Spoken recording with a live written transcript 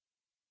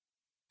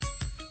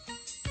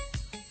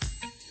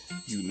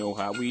You know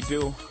how we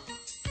do.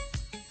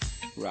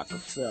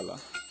 Rockefeller.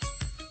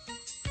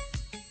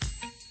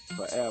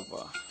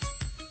 Forever.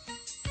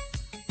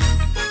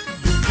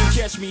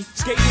 Catch me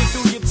skating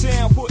through your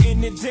town,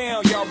 putting it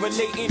down. Y'all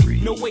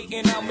relating, no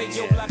waiting, I'll make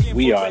your block.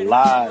 We are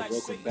live.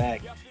 Welcome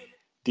back.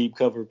 Deep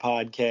Cover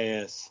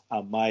Podcast.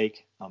 I'm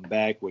Mike. I'm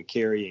back with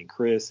Kerry and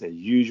Chris as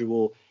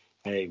usual.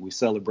 Hey, we're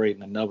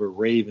celebrating another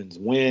Ravens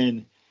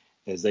win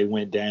as they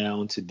went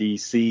down to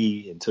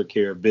D.C. and took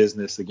care of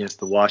business against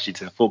the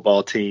Washington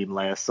football team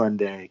last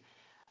Sunday.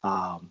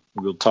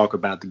 We'll talk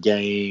about the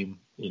game,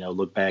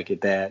 look back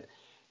at that,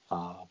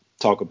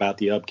 talk about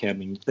the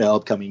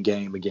upcoming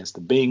game against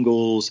the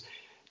Bengals,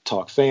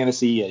 talk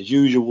fantasy as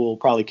usual,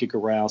 probably kick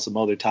around some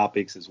other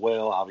topics as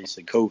well.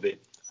 Obviously, COVID,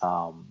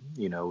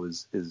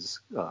 is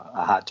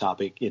a hot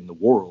topic in the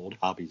world,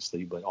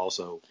 obviously, but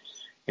also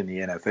in the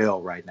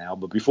NFL right now.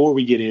 But before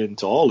we get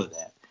into all of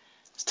that,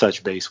 let's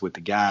touch base with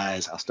the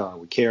guys. I'll start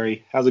with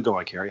Kerry. How's it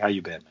going, Kerry? How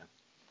you been,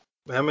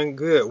 man? I'm in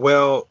good.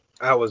 Well,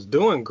 I was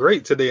doing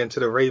great today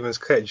until the Ravens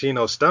cut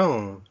Geno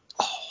Stone.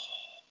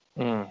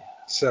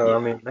 So, yeah. I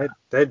mean,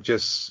 that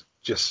just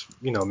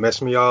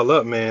messed me all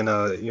up,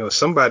 man.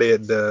 Somebody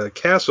at the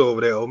castle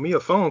over there owed me a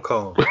phone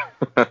call.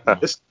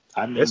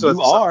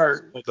 You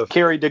are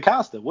Kerry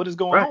DaCosta. What is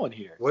going on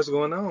here? What's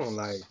going on?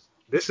 Like,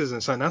 this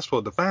isn't something I'm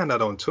supposed to find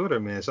out on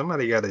Twitter, man.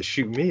 Somebody got to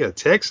shoot me a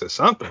text or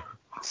something.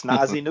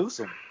 Snazzy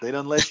Newsom. They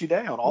done let you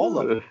down. All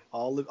of them.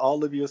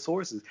 All of your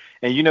sources.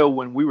 And,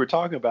 when we were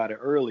talking about it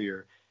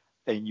earlier,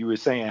 and you were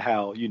saying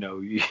how,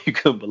 you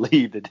couldn't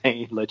believe that they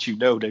ain't let you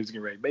know they was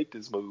getting ready to make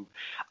this move.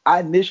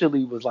 I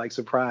initially was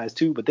surprised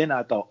too, but then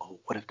I thought,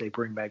 what if they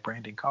bring back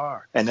Brandon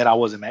Carr? And then I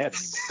wasn't mad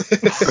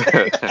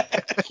anymore.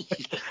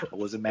 I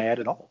wasn't mad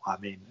at all. I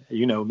mean,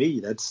 me,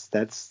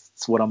 that's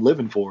what I'm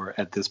living for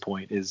at this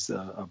point is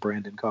a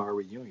Brandon Carr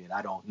reunion.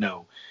 I don't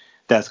know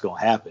that's going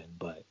to happen,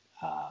 but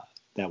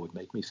that would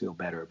make me feel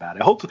better about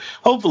it.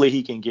 Hopefully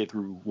he can get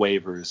through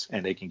waivers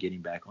and they can get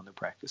him back on the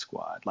practice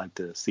squad. I'd like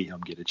to see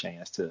him get a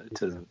chance to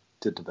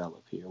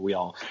develop here.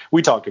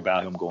 We talked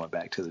about him going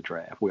back to the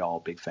draft. We're all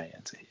big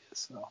fans of his,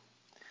 so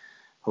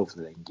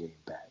hopefully they can get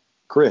him back.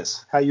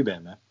 Chris, how you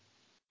been, man?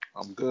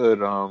 I'm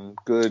good.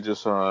 Good.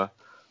 Just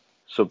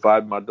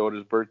survived my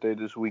daughter's birthday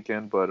this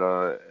weekend,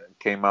 but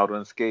came out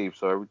unscathed,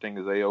 so everything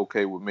is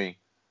A-okay with me.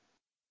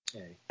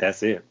 Hey,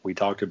 that's it. We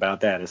talked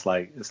about that. It's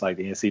like the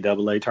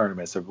NCAA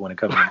tournaments when it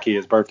comes to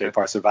kids' birthday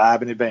party.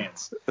 Survive in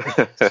advance.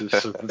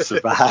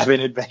 Survive in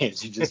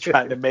advance. You're just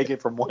trying to make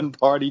it from one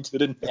party to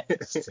the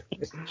next.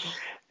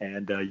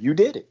 And you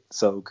did it.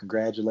 So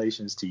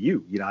congratulations to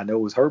you. I know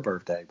it was her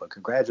birthday, but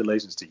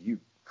congratulations to you.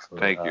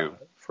 Thank you.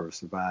 For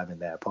surviving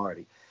that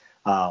party.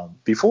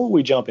 Before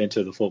we jump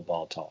into the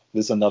football talk,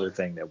 this is another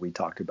thing that we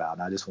talked about,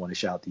 and I just want to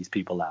shout these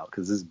people out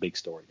because this is a big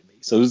story to me.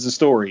 So this is a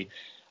story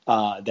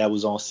that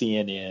was on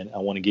CNN. I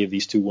want to give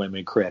these two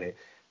women credit,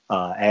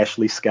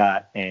 Ashley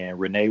Scott and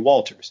Renee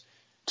Walters,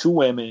 two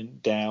women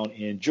down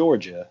in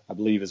Georgia, I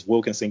believe it's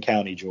Wilkinson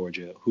County,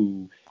 Georgia,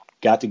 who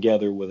got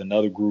together with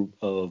another group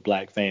of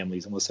black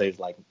families, and we'll say it's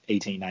like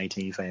 18,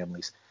 19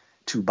 families,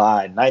 to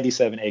buy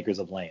 97 acres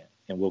of land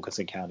in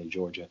Wilkinson County,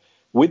 Georgia,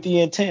 with the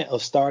intent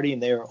of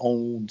starting their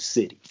own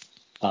city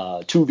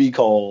to be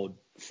called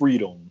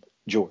Freedom,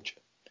 Georgia.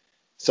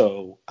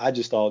 So I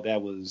just thought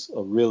that was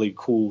a really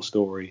cool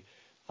story.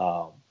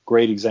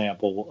 Great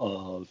example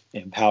of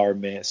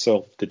empowerment,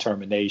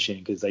 self-determination,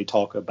 because they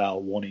talk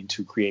about wanting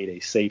to create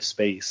a safe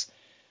space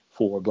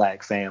for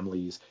black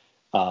families,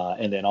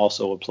 and then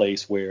also a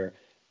place where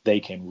they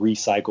can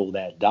recycle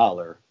that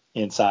dollar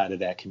inside of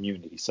that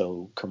community.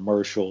 So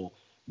commercial,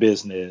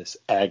 business,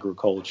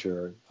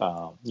 agriculture,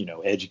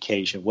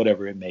 education,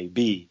 whatever it may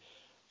be.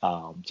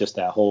 Just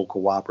that whole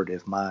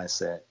cooperative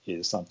mindset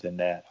is something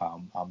that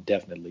I'm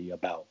definitely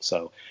about.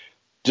 So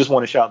just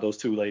want to shout those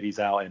two ladies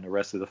out and the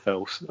rest of the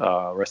folks,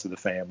 rest of the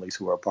families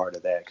who are a part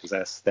of that,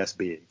 because that's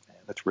big, man.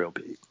 That's real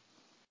big.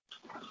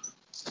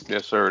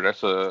 Yes, sir.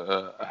 That's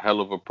a hell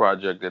of a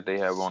project that they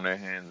have on their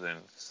hands,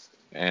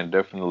 and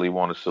definitely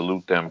want to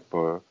salute them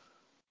for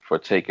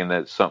taking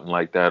something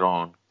like that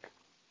on.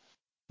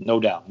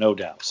 No doubt.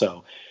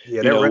 So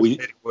yeah, that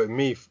resonated with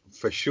me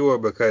for sure,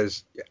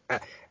 because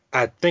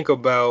I think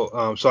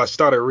about so I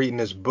started reading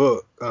this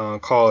book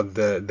called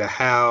the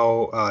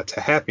How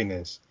to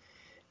Happiness.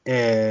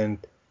 And,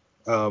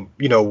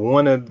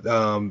 one of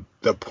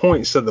the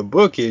points of the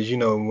book is,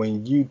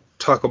 when you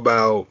talk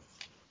about,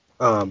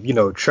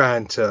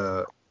 trying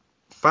to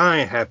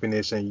find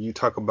happiness, and you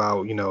talk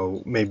about,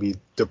 maybe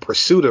the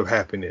pursuit of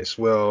happiness.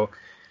 Well,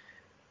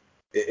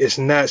 it's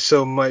not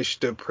so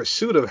much the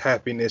pursuit of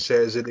happiness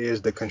as it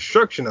is the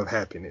construction of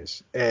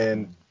happiness.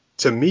 And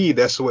to me,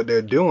 that's what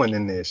they're doing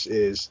in this,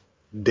 is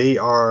they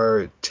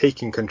are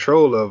taking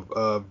control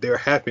of their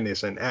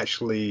happiness and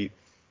actually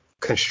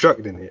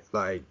constructing it,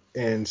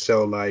 and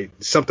so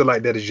something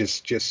like that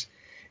is just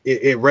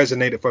it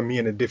resonated for me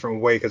in a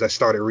different way because I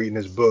started reading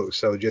this book.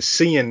 So just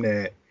seeing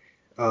that,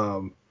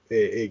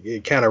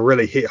 it kind of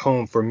really hit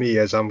home for me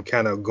as I'm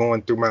kind of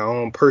going through my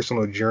own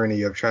personal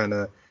journey of trying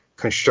to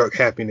construct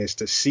happiness,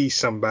 to see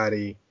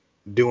somebody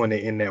doing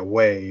it in that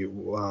way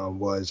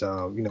was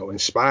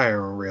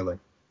inspiring, really.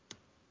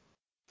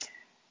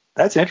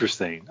 That's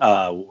interesting.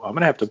 I'm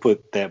gonna have to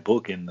put that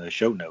book in the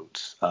show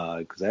notes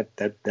because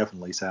that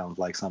definitely sounds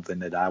like something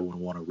that I would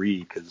want to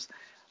read because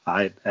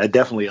it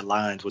definitely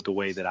aligns with the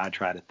way that I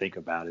try to think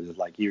about it. It's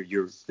like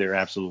they're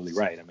absolutely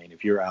right. I mean,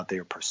 if you're out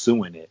there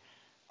pursuing it,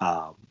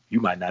 you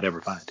might not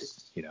ever find it.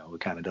 It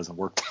kind of doesn't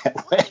work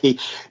that way.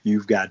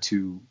 You've got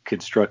to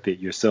construct it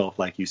yourself,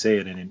 like you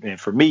said. And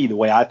for me, the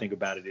way I think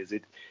about it is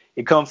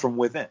it comes from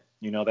within.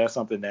 That's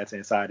something that's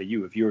inside of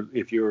you.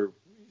 If you're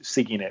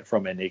seeking it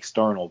from an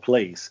external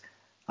place,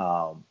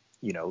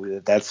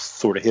 that's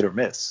sort of hit or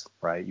miss,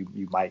 right?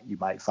 You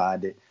might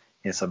find it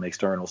in some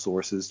external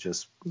sources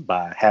just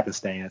by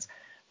happenstance,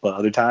 but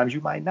other times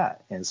you might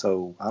not. And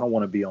so I don't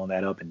want to be on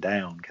that up and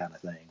down kind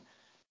of thing.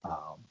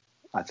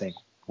 I think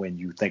when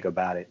you think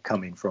about it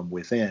coming from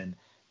within,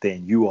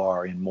 then you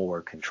are in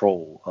more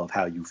control of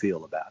how you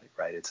feel about it,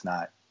 right? It's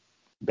not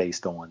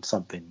based on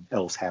something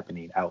else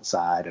happening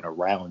outside and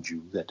around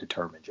you that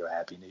determines your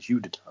happiness. You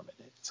determine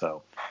it.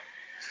 So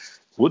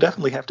we'll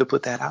definitely have to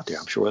put that out there.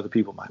 I'm sure other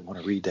people might want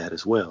to read that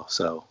as well.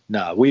 So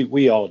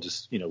we all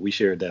just, we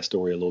shared that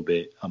story a little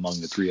bit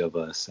among the three of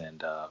us,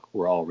 and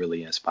we're all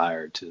really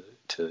inspired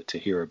to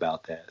hear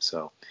about that.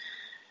 So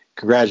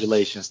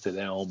congratulations to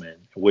them, and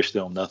wish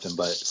them nothing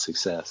but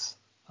success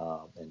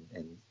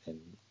and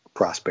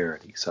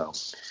prosperity. So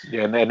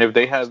yeah, and if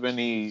they have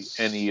any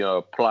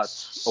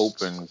plots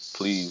open,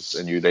 please,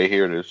 and they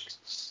hear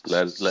this,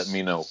 let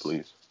me know,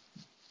 please.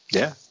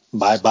 Yeah.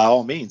 By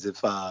all means,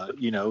 if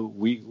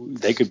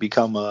they could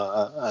become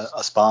a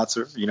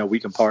sponsor, we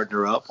can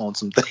partner up on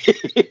some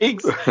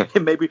things,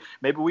 and maybe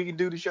we can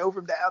do the show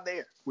from down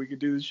there. We can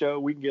do the show.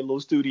 We can get a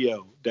little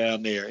studio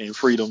down there in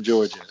Freedom,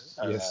 Georgia.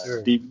 Yes,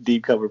 sir.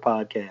 Deep Cover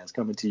Podcast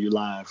coming to you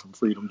live from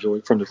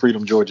the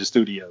Freedom, Georgia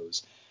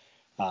studios.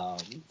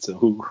 So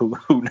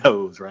who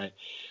knows, right?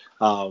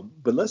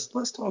 But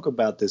let's talk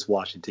about this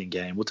Washington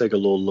game. We'll take a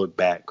little look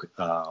back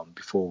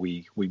before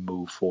we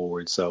move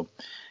forward. So.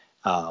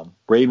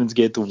 Ravens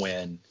get the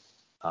win,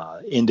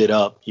 ended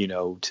up,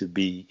 to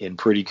be in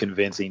pretty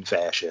convincing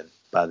fashion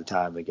by the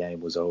time the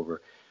game was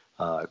over.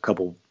 A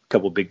couple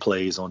big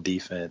plays on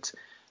defense.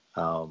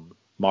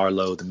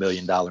 Marlowe, the $1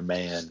 million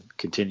man,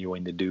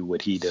 continuing to do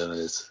what he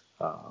does,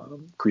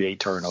 create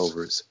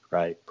turnovers,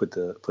 right? Put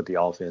the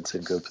offense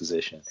in good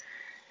position.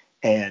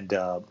 And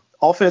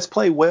offense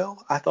played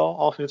well. I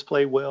thought offense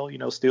played well.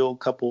 Still a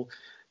couple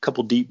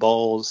deep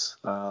balls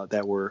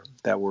that were.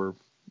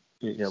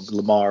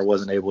 Lamar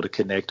wasn't able to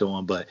connect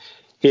on, but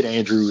hit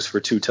Andrews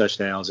for 2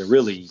 touchdowns, and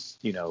really,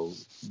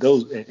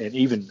 those, and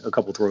even a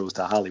couple throws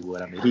to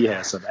Hollywood. I mean, he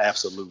has some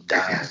absolute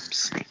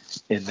dimes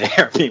in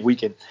there. I mean, we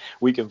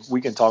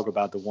can talk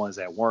about the ones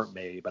that weren't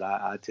made, but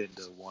I tend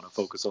to want to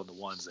focus on the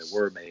ones that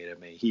were made. I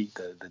mean,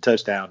 the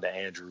touchdown to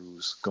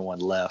Andrews going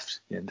left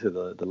into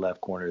the left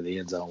corner of the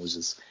end zone was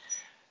just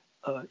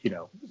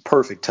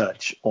perfect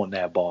touch on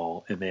that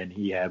ball, and then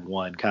he had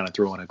one kind of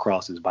throwing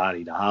across his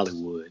body to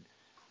Hollywood.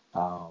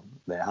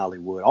 That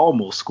Hollywood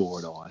almost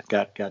scored on.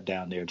 Got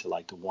down there to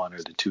like the 1 or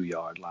the 2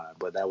 yard line,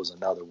 but that was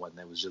another one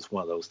that was just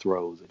one of those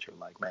throws that you're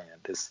like, man,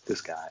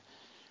 this guy,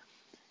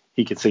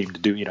 he can seem to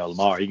do,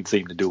 Lamar, he can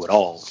seem to do it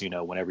all,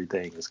 when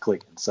everything is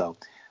clicking. So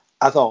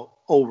I thought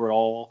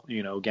overall,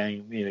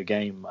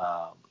 game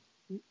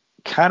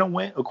kind of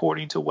went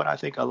according to what I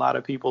think a lot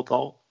of people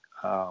thought.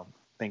 I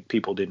think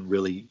people didn't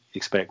really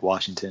expect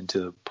Washington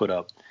to put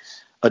up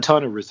a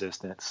ton of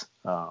resistance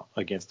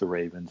against the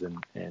Ravens,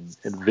 and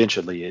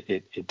eventually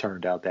it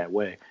turned out that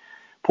way.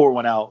 Pour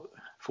one out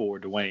for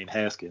Dwayne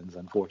Haskins.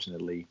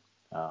 Unfortunately,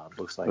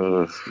 looks like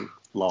he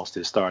lost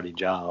his starting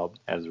job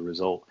as a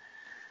result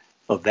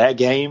of that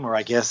game, or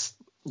I guess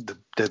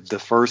the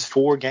first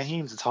 4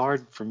 games. It's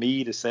hard for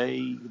me to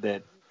say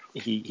that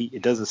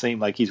it doesn't seem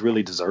like he's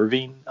really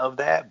deserving of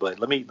that. But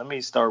let me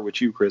start with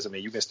you, Chris. I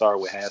mean, you can start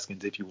with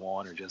Haskins if you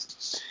want, or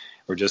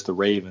just the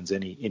Ravens.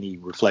 Any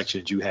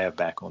reflections you have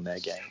back on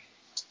that game?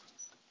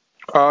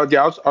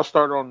 Yeah, I'll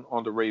start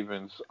on the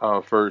Ravens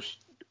first.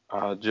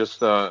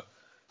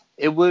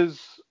 It was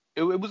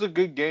a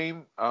good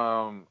game.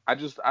 I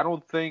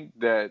don't think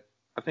that.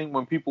 I think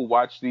when people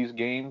watch these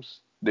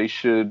games, they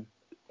should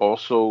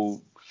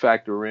also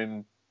factor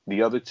in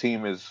the other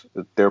team is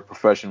they're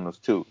professionals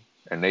too,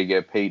 and they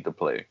get paid to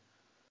play.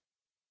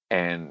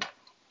 And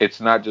it's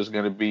not just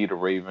going to be the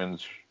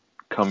Ravens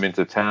come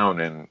into town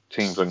and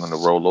teams are going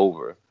to roll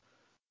over.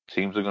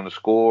 Teams are going to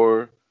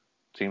score.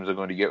 Teams are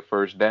going to get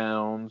first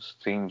downs.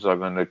 Teams are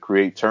going to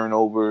create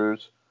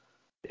turnovers.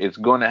 It's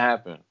going to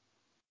happen.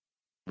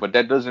 But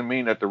that doesn't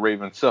mean that the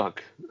Ravens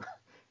suck.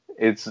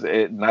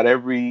 Not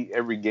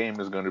every game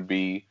is going to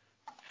be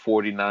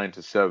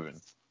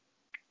 49-7.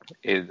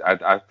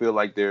 I feel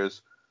like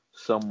there's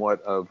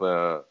somewhat of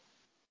a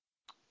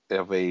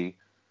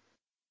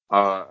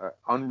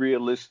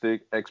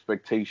unrealistic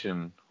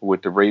expectation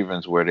with the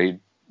Ravens where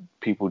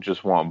people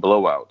just want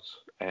blowouts.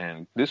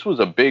 And this was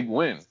a big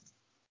win.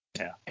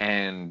 Yeah.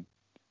 And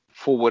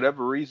for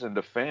whatever reason,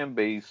 the fan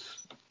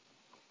base,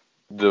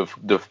 the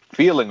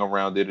feeling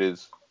around it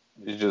is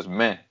it's just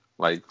meh.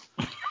 Like,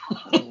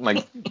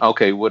 like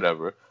okay,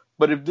 whatever.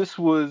 But if this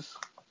was,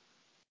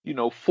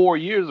 4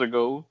 years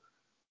ago,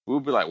 we'll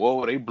be like,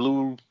 whoa, they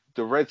blew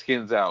the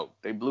Redskins out.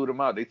 They blew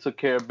them out. They took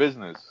care of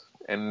business.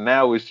 And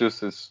now it's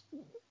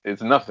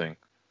nothing.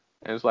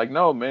 And it's like,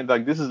 no, man,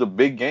 like this is a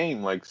big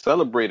game. Like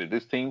celebrate it.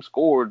 This team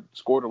scored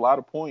a lot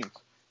of points.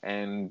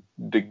 And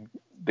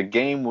the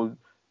game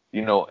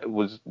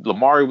was,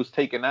 Lamar was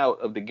taken out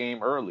of the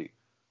game early.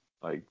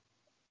 Like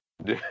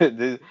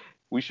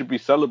we should be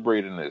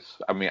celebrating this.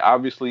 I mean,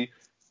 obviously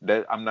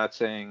that I'm not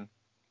saying,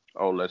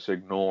 oh, let's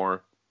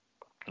ignore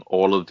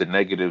all of the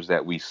negatives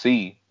that we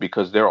see,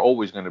 because there are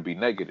always going to be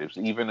negatives.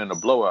 Even in a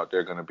blowout, there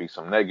are going to be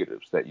some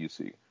negatives that you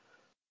see.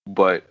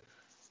 But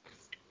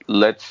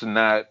let's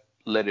not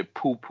let it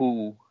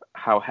poo-poo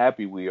how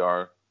happy we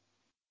are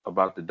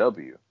about the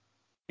W.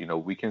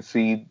 We can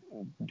see,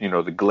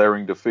 the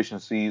glaring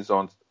deficiencies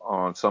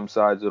on some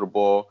sides of the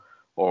ball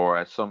or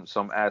at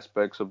some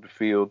aspects of the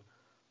field,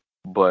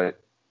 but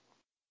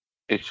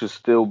it should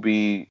still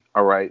be,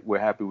 all right, we're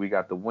happy we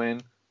got the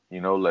win.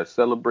 Let's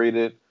celebrate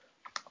it.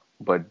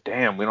 But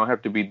damn, we don't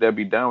have to be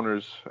Debbie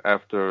Downers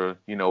after,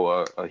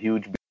 a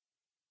huge.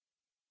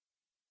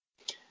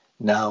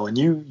 No, and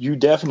you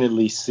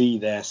definitely see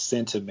that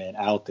sentiment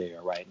out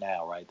there right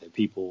now, right? That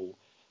people,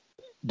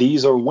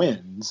 these are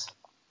wins,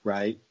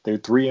 right? They're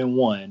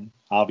 3-1.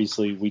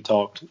 Obviously, we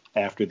talked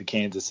after the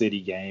Kansas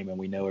City game, and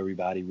we know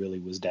everybody really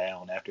was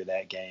down after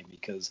that game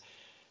because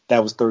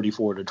that was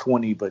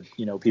 34-20. But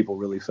people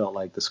really felt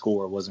like the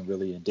score wasn't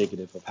really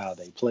indicative of how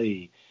they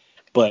played.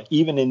 But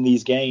even in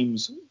these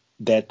games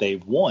that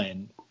they've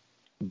won,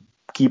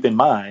 keep in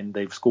mind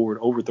they've scored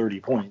over 30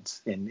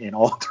 points in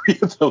all three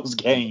of those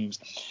games.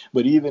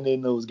 But even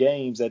in those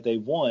games that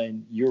they've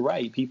won, you're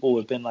right. People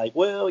have been like,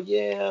 well,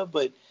 yeah,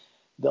 but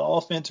the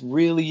offense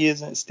really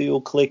isn't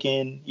still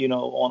clicking,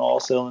 on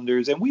all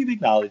cylinders. And we've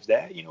acknowledged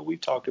that.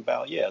 We've talked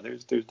about,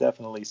 there's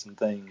definitely some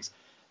things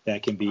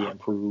that can be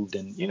improved.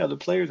 And, the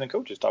players and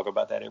coaches talk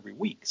about that every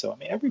week. So, I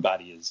mean,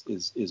 everybody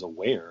is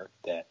aware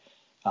that,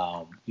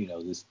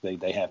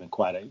 they haven't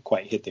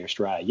quite hit their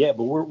stride yet,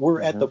 but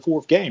we're at the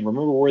fourth game.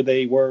 Remember where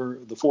they were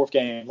the fourth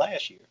game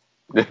last year?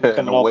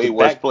 Coming off the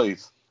worst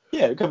place.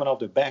 Yeah, they're coming off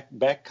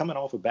the coming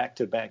off of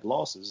back-to-back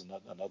losses.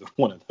 Another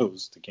one of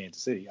those to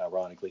Kansas City,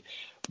 ironically.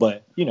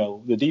 But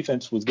the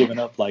defense was giving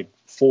up like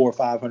 400 or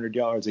 500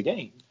 yards a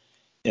game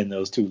in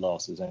those two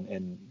losses,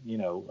 and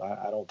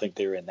I don't think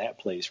they're in that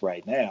place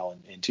right now.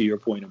 And to your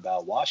point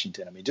about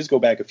Washington, I mean, just go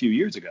back a few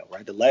years ago,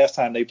 right? The last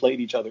time they played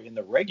each other in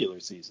the regular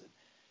season,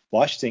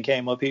 Washington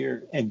came up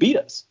here and beat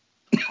us.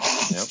 Yep.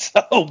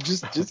 So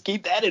just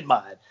keep that in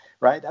mind,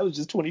 right? That was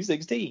just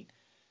 2016.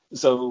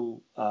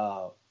 So,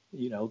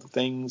 the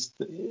things,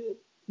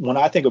 when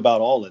I think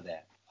about all of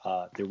that,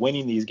 they're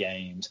winning these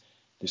games.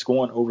 They're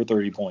scoring over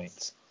 30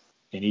 points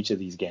in each of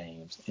these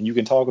games. And you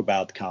can talk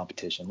about the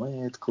competition.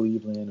 Well, it's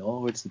Cleveland.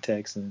 Oh, it's the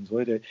Texans.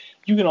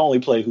 You can only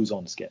play who's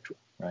on the schedule,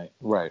 right?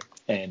 Right.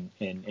 And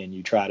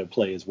you try to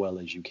play as well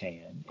as you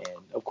can. And,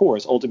 of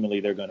course, ultimately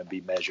they're going to be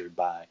measured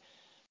by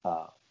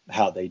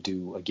how they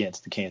do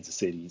against the Kansas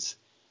Cities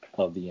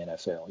of the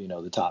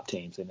NFL, the top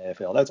teams in the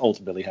NFL. That's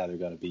ultimately how they're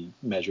going to be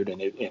measured,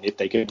 and if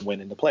they can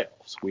win in the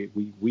playoffs.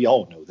 We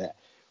all know that.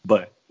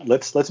 But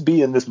let's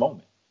be in this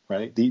moment,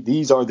 right?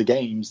 These are the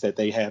games that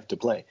they have to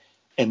play,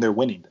 and they're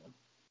winning them.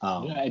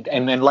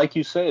 And then, like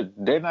you said,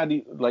 they're not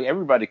like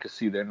everybody could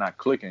see they're not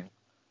clicking,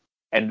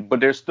 but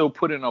they're still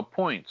putting up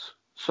points.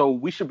 So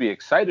we should be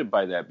excited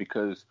by that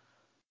because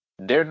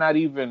they're not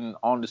even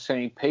on the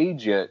same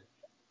page yet.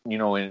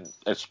 And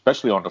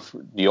especially on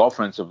the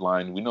offensive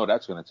line, we know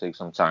that's going to take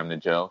some time to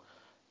gel.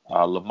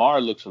 Lamar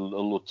looks a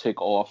little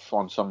tick off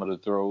on some of the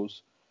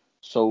throws.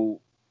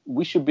 So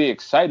we should be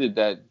excited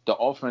that the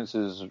offense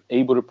is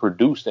able to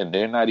produce and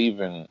they're not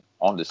even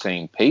on the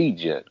same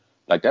page yet.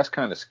 Like, that's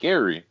kind of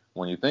scary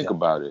when you think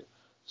about it.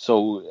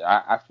 So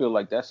I feel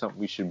like that's something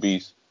we should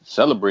be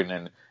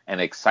celebrating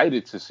and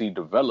excited to see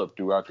develop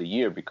throughout the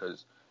year,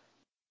 because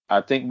I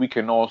think we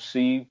can all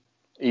see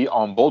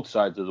on both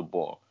sides of the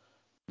ball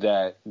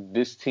that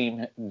this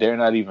team, they're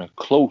not even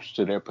close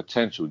to their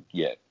potential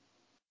yet.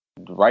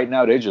 Right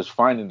now, they're just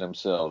finding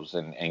themselves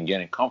and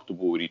getting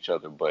comfortable with each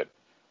other. But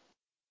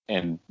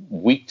in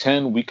week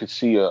 10, we could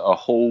see a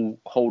whole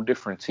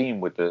different team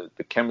with the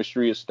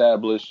chemistry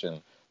established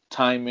and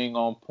timing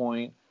on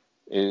point.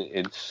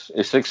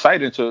 It's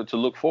exciting to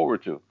look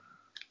forward to.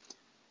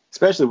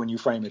 Especially when you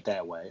frame it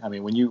that way. I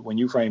mean, when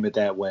you frame it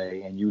that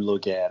way and you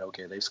look at,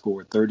 okay, they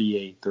scored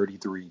 38,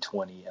 33,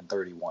 20, and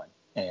 31.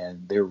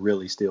 And they're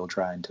really still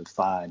trying to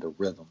find a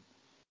rhythm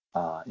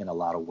in a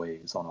lot of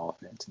ways on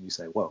offense. And you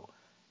say, whoa,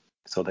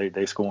 so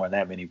they're scoring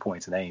that many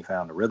points and they ain't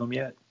found a rhythm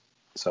yet?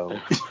 So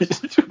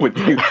when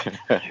you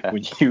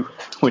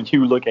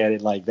look at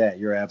it like that,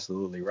 you're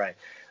absolutely right.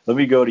 Let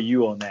me go to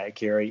you on that,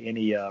 Kerry.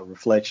 Any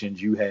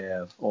reflections you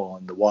have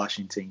on the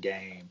Washington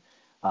game?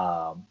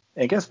 I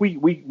guess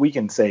we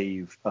can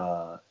save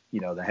the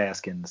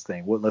Haskins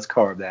thing. Let's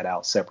carve that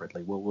out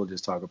separately. We'll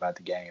just talk about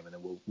the game, and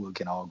then we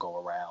can all go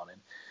around and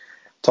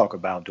talk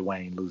about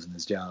Dwayne losing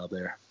his job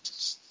there.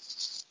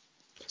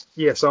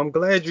 Yeah, so I'm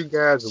glad you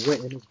guys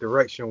went in this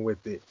direction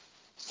with it.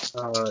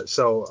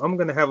 So I'm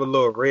gonna have a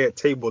little red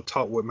table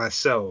talk with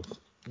myself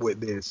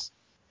with this.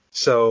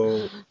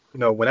 So,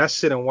 when I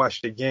sit and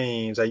watch the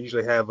games, I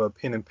usually have a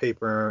pen and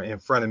paper in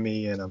front of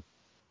me, and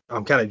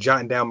I'm kind of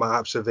jotting down my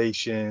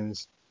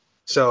observations.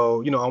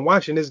 So, I'm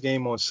watching this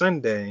game on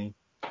Sunday,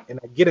 and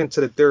I get into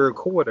the third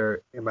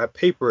quarter, and my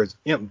paper is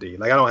empty.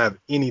 Like I don't have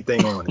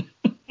anything on it.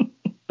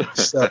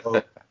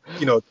 So,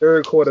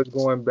 third quarter's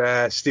going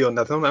by, still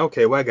nothing. I'm like,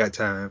 okay, well, I got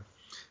time.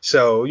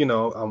 So,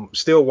 I'm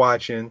still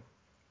watching.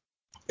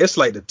 It's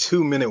like the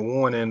 2 minute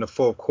warning in the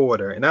fourth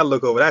quarter, and I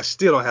look over, I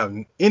still don't have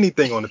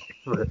anything on the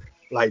paper,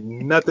 like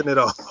nothing at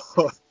all.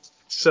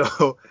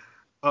 So,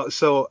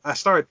 so I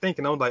started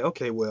thinking, I was like,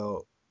 okay,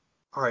 well,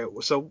 all right,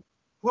 so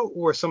what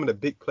were some of the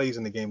big plays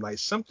in the game? Like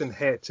something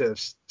had to have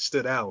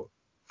stood out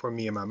for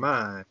me in my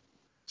mind.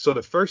 So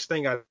the first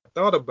thing I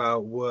thought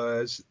about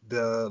was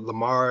the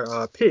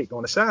Lamar pick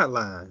on the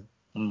sideline.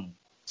 Mm.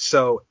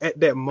 So at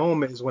that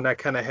moment is when I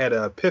kind of had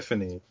an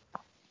epiphany.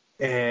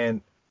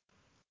 And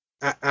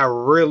I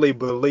really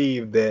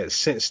believe that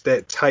since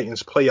that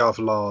Titans playoff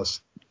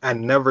loss, I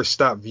never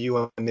stopped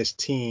viewing this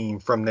team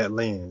from that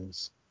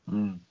lens.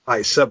 Mm.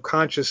 Like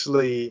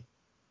subconsciously,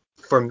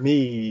 for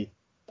me,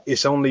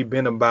 it's only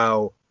been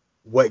about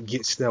what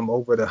gets them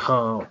over the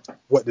hump,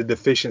 what the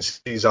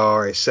deficiencies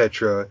are,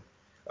 etc.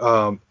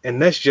 And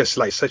that's just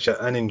like such an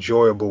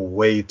unenjoyable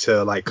way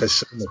to like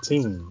consume the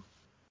team.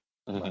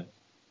 Mhm.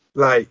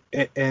 Like,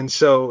 and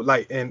so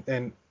like,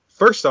 and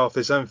first off,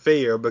 it's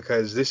unfair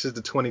because this is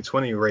the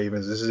 2020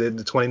 Ravens. This is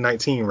the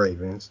 2019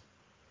 Ravens.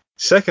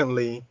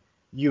 Secondly,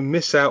 you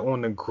miss out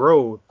on the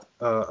growth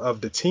of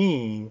the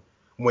team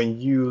when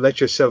you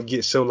let yourself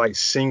get so like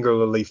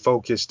singularly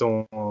focused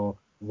on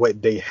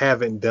what they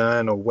haven't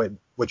done or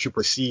what you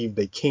perceive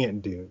they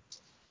can't do.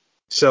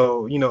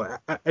 So,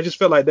 I just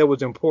felt like that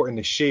was important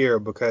to share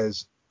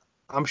because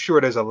I'm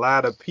sure there's a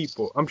lot of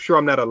people. I'm sure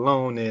I'm not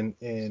alone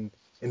in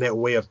that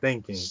way of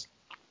thinking.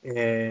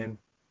 And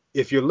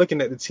if you're looking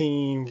at the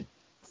team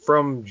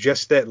from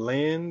just that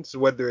lens,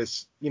 whether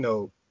it's,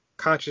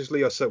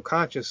 consciously or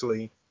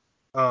subconsciously,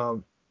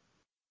 um,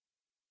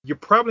 you're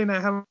probably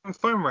not having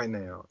fun right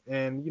now.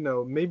 And,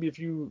 maybe if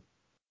you,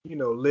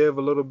 live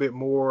a little bit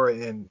more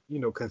and,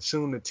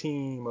 consume the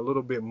team a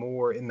little bit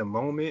more in the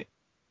moment,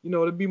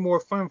 it'll be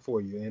more fun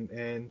for you.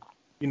 And,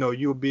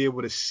 you'll be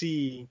able to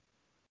see,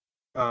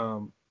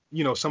 some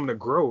of the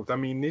growth. I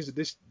mean,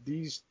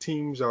 these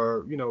teams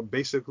are,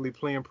 basically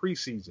playing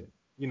preseason.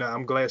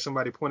 I'm glad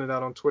somebody pointed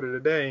out on Twitter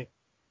today,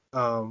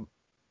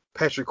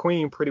 Patrick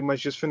Queen pretty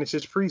much just finished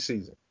his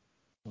preseason.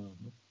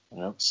 Mm-hmm.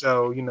 Yep.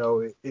 So,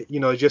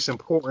 it's just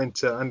important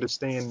to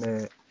understand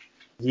that,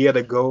 yeah,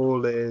 the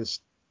goal is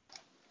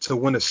to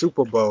win a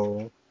Super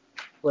Bowl,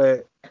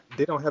 but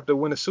they don't have to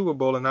win a Super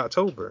Bowl in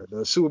October.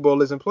 The Super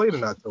Bowl isn't played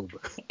in October.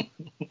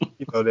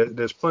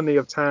 There's plenty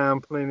of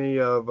time, plenty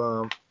of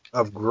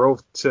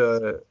growth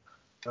to,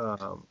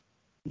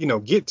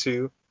 get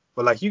to.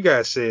 But like you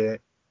guys said,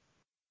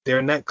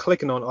 they're not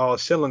clicking on all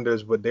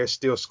cylinders, but they're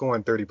still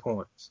scoring 30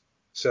 points.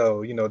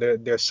 So,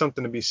 there's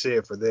something to be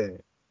said for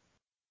that.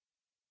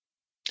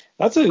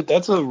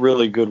 That's a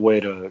really good way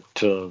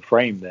to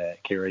frame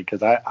that, Kerry,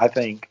 because I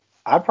think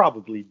I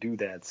probably do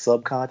that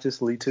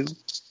subconsciously too.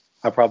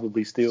 I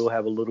probably still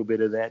have a little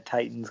bit of that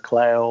Titans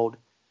cloud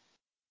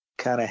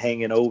kind of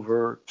hanging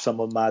over some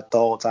of my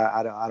thoughts.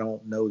 I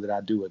don't know that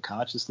I do it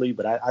consciously,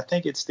 but I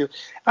think it's still.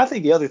 I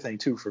think the other thing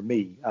too for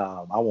me,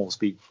 I won't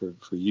speak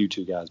for you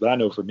two guys, but I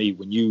know for me,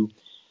 when you,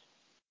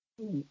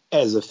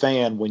 as a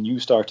fan, when you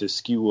start to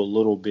skew a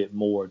little bit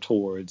more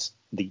towards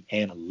the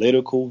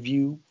analytical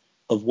view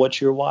of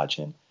what you're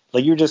watching,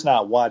 like you're just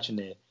not watching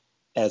it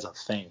as a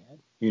fan.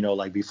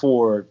 Like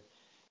before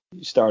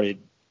you started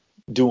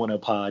doing a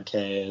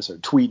podcast or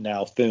tweeting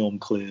out film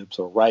clips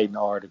or writing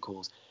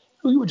articles,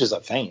 you were just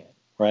a fan,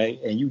 right?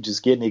 And you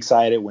just getting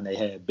excited when they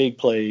had big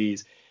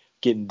plays,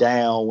 getting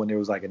down when there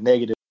was like a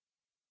negative.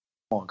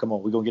 Come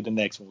on, we're going to get the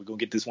next one. We're going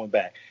to get this one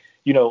back.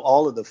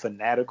 All of the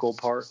fanatical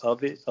part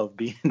of it, of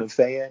being a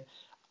fan,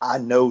 I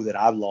know that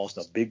I've lost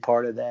a big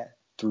part of that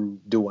through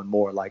doing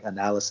more like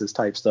analysis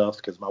type stuff,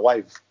 because my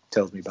wife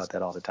tells me about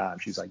that all the time.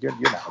 She's like,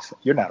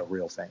 you're not a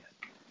real fan.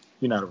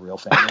 You're not a real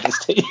fan of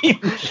this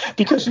team.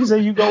 Because she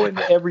said you go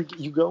into every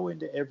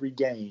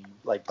game,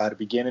 like by the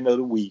beginning of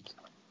the week,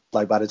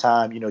 like by the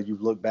time, you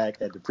look back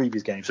at the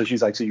previous game. So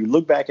she's like, so you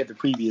look back at the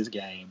previous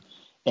game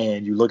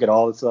and you look at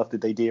all the stuff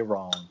that they did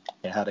wrong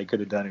and how they could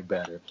have done it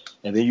better.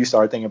 And then you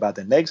start thinking about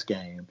the next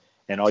game,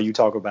 and all you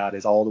talk about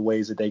is all the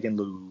ways that they can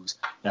lose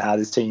and how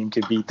this team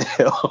can beat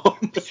them.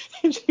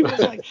 And she was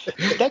like,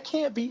 that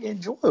can't be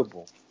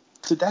enjoyable.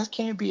 So that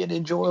can't be an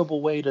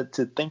enjoyable way to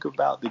think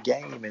about the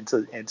game and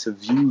to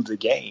view the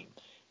game.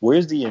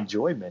 Where's the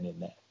enjoyment in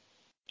that?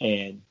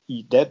 And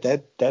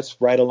that's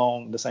right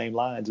along the same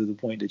lines of the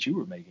point that you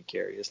were making,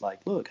 Kerry. It's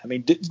like, look, I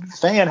mean,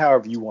 fan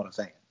however you want to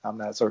fan.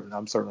 I'm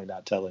certainly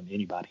not telling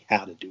anybody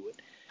how to do it,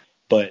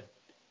 but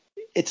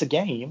it's a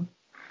game,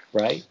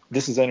 right?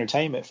 This is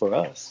entertainment for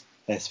us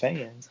as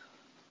fans.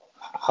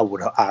 I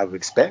would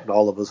expect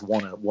all of us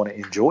want to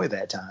enjoy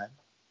that time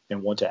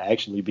and want to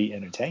actually be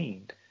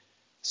entertained.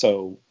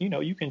 So,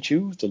 you can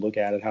choose to look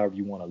at it however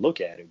you want to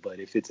look at it. But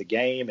if it's a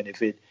game, and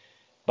if it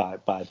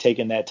by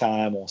taking that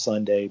time on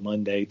Sunday,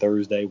 Monday,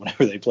 Thursday,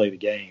 whenever they play the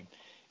game,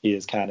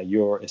 is kind of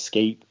your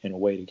escape in a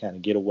way to kind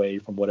of get away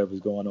from whatever's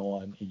going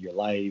on in your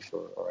life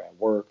or at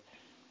work,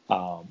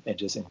 and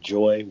just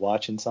enjoy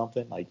watching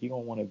something, like you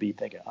don't want to be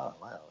thinking, oh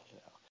wow,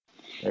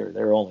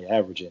 they're only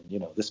averaging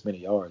this many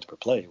yards per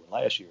play.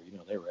 When last year,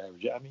 they were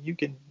averaging. I mean, you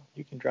can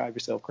drive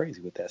yourself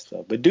crazy with that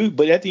stuff. But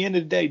at the end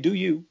of the day, do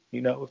you?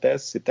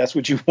 If that's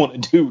what you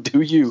want to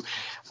do you?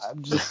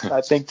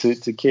 I think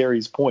to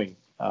Kerry's point,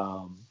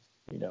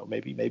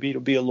 maybe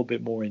it'll be a little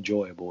bit more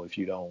enjoyable if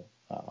you don't,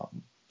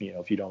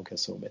 if you don't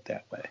consume it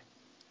that way.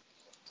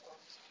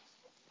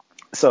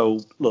 So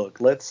look,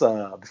 let's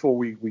before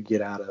we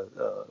get out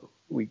of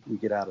we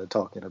get out of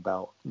talking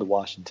about the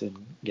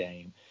Washington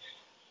game,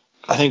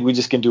 I think we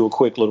just can do a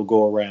quick little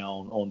go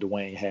around on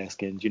Dwayne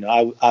Haskins.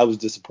 I was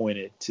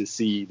disappointed to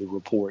see the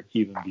report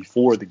even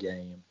before the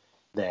game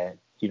that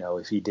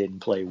if he didn't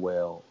play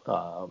well,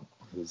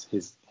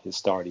 his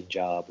starting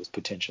job was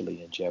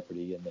potentially in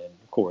jeopardy. And then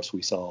of course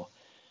we saw,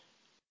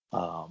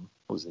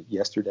 was it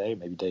yesterday,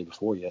 maybe day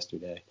before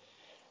yesterday,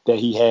 that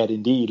he had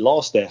indeed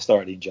lost that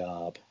starting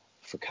job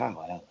for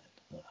Kyle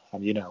Allen. I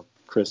mean,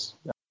 Chris,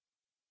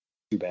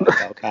 too bad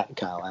about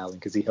Kyle Allen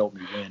because he helped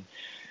me win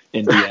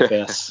in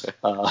DFS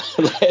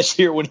last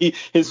year when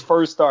his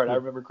first start. I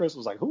remember Chris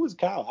was like, "Who is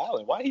Kyle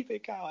Allen? Why did he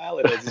pick Kyle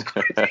Allen as his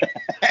quarterback?"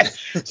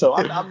 So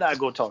I'm not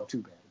going to talk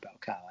too bad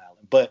about Kyle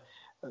Allen, but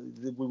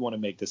we want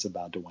to make this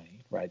about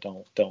Dwayne, right?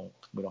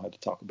 We don't have to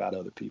talk about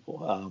other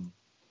people.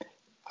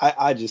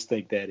 I just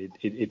think that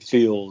it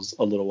feels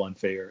a little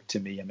unfair to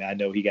me. I mean, I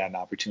know he got an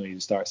opportunity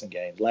to start some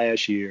games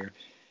last year,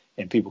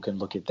 and people can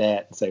look at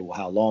that and say, well,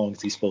 how long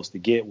is he supposed to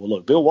get? Well,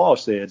 look, Bill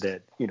Walsh said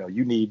that,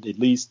 you need at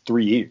least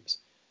 3 years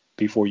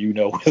before you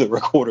know whether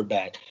a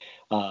quarterback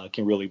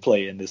can really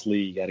play in this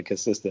league at a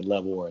consistent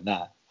level or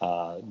not.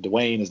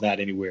 Dwayne is not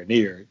anywhere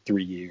near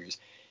 3 years.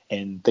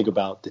 And think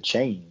about the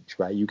change,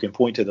 right? You can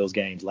point to those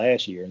games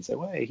last year and say,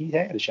 well, hey, he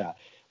had a shot.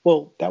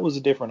 Well, that was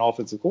a different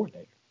offensive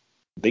coordinator.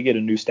 They get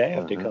a new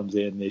staff that comes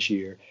in this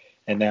year,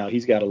 and now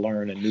he's got to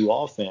learn a new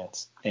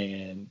offense.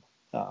 And,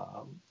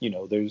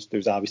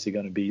 there's obviously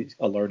going to be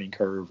a learning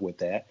curve with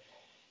that.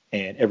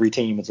 And every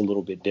team is a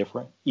little bit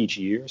different each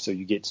year. So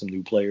you get some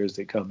new players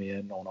that come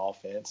in on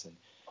offense. And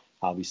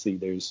obviously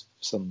there's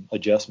some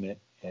adjustment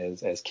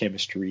as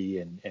chemistry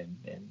and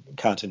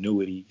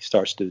continuity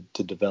starts to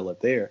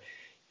develop there.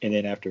 And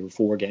then after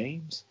 4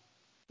 games,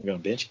 you're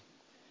going to bench him.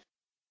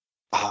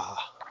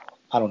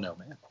 I don't know,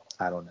 man.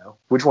 I don't know.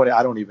 Which one?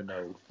 I don't even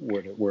know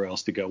where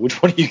else to go. Which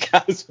one of you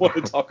guys want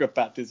to talk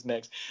about this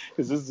next?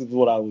 Because this is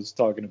what I was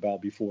talking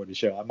about before the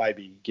show. I might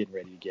be getting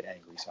ready to get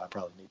angry, so I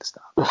probably need to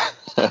stop.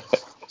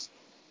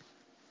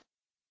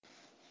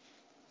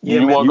 Yeah,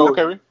 you want to go,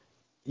 Kerry?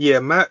 Yeah,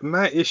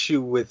 my issue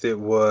with it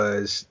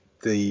was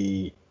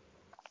the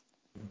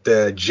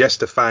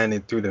justifying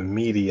it through the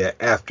media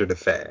after the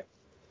fact.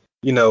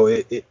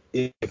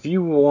 If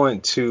you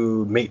want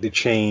to make the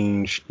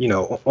change,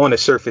 on the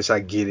surface, I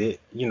get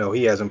it.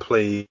 He hasn't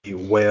played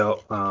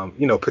well,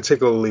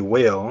 particularly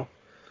well.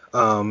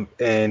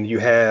 And you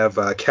have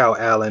Kyle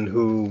Allen,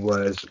 who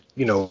was,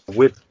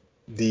 with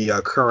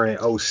the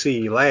current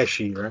OC last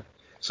year.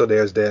 So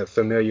there's that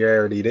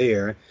familiarity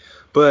there.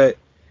 But,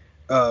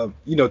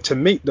 to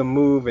make the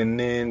move and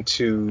then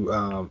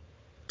to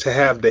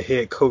have the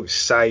head coach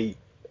cite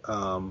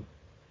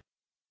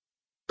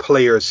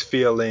players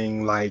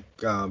feeling like,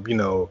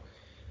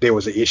 there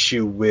was an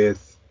issue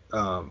with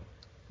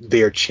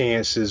their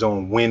chances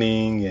on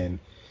winning. And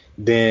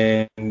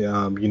then,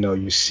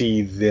 you see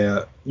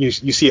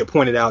it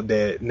pointed out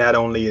that not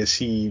only is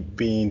he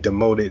being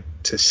demoted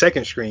to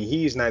second string,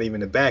 he's not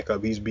even a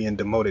backup. He's being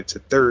demoted to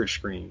third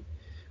string.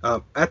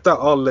 I thought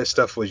all that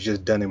stuff was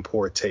just done in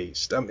poor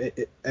taste. And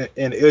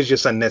it was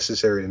just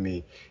unnecessary to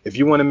me. If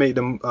you want to make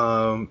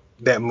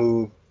that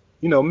move,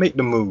 make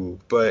the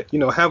move, but,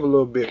 have a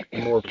little bit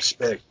more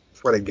respect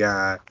for the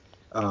guy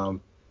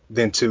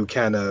than to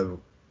kind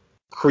of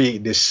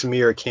create this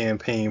smear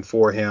campaign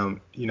for him,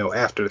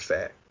 after the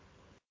fact.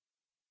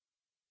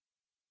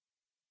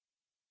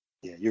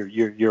 Yeah,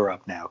 you're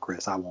up now,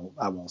 Chris. I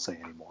won't say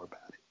any more about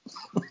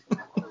it.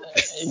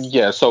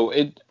 Yeah, so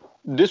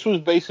this was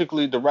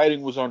basically the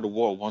writing was on the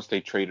wall once they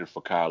traded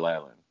for Kyle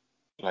Allen.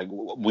 Like,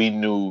 we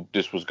knew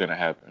this was going to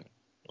happen.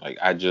 Like,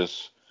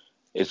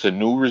 it's a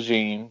new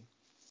regime.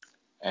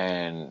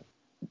 And,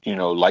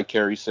 like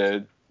Kerry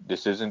said,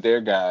 this isn't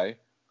their guy.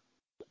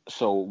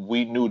 So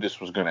we knew this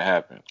was going to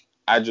happen.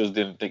 I just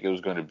didn't think it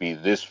was going to be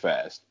this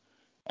fast.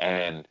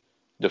 And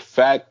the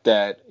fact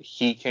that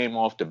he came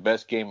off the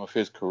best game of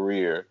his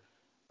career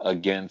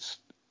against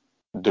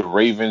the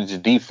Ravens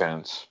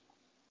defense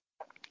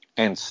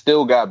and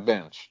still got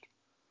benched.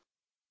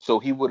 So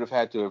he would have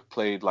had to have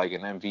played like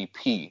an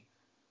MVP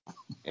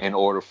in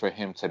order for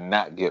him to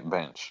not get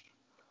benched.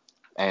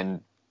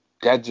 And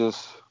that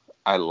just,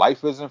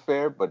 life isn't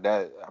fair, but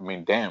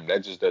damn,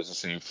 that just doesn't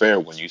seem fair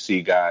when you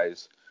see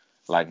guys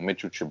like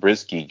Mitchell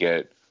Trubisky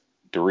get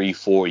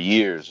 3-4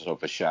 years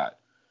of a shot.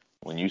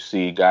 When you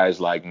see guys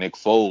like Nick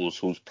Foles,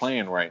 who's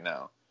playing right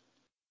now,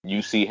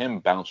 you see him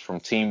bounce from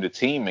team to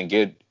team and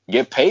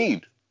get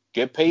paid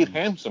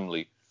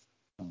handsomely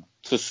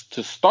to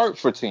start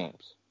for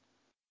teams.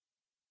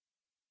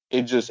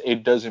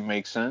 It doesn't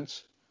make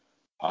sense.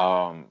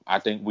 I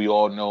think we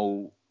all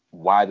know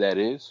why that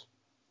is,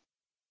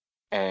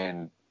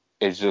 and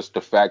it's just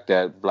the fact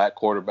that black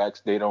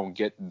quarterbacks, they don't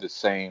get the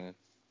same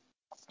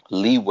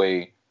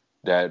leeway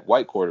that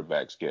white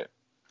quarterbacks get.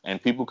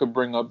 And people could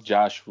bring up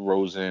Josh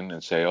Rosen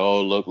and say,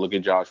 "Oh, look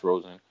at Josh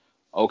Rosen."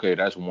 Okay,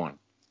 that's one.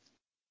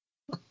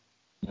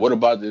 What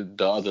about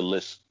the other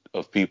list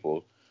of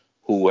people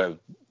who have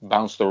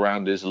bounced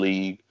around this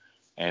league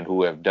and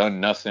who have done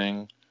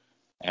nothing,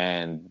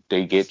 and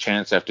they get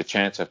chance after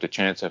chance after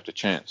chance after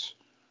chance?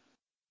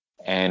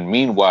 And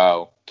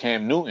meanwhile,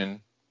 Cam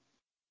Newton,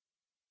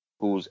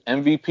 who's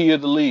MVP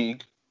of the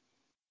league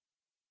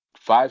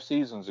 5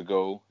 seasons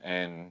ago,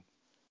 and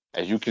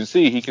as you can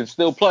see, he can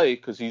still play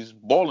because he's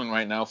balling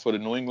right now for the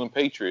New England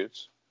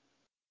Patriots.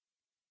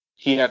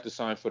 He had to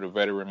sign for the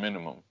veteran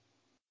minimum.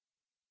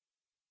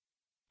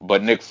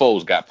 But Nick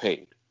Foles got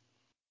paid.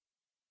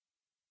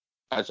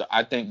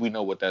 I think we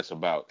know what that's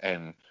about.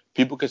 And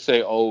people could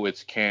say, oh,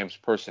 it's Cam's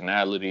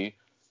personality.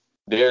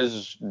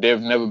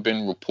 There've never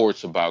been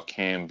reports about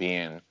Cam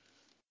being,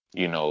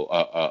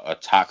 a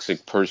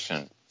toxic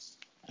person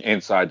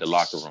inside the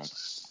locker room.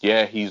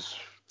 Yeah, he's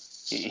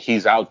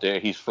out there.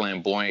 He's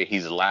flamboyant.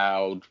 He's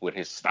loud with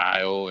his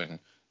style and,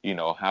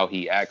 how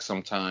he acts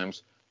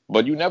sometimes.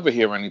 But you never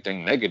hear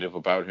anything negative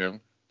about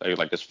him,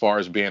 like as far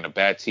as being a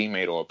bad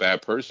teammate or a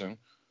bad person.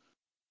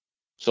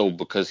 So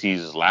because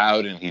he's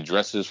loud and he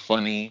dresses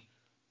funny,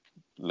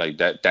 like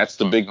that's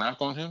the big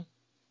knock on him.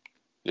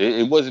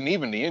 It wasn't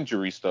even the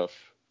injury stuff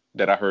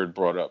that I heard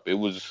brought up. It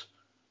was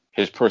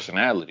his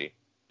personality.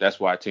 That's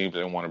why teams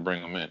didn't want to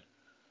bring him in.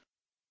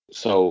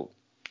 So,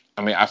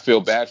 I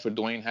feel bad for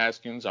Dwayne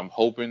Haskins. I'm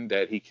hoping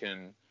that he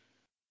can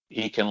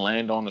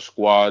land on a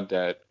squad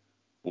that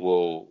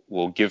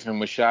will give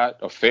him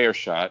a fair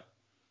shot,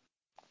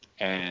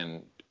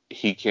 and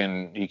he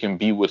can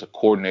be with a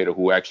coordinator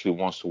who actually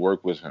wants to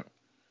work with him,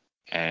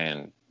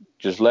 and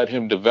just let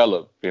him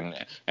develop. And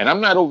I'm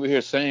not over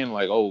here saying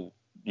like, oh,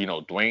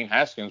 Dwayne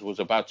Haskins was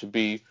about to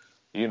be,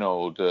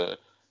 the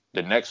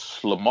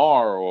next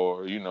Lamar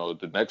or,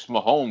 the next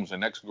Mahomes, the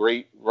next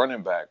great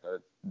running back.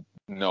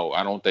 No,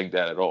 I don't think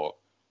that at all.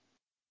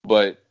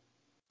 But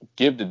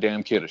give the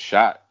damn kid a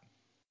shot.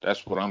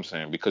 That's what I'm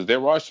saying, because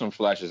there are some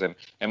flashes. And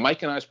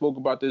Mike and I spoke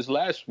about this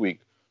last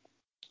week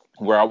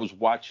where I was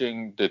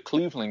watching the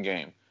Cleveland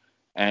game.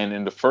 And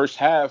in the first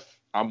half,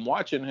 I'm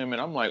watching him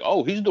and I'm like,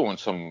 oh, he's doing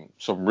some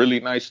really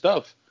nice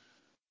stuff.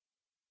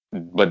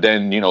 But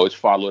then, it's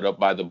followed up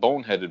by the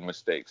boneheaded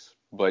mistakes.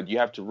 But you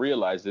have to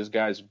realize this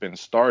guy's been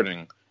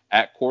starting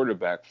at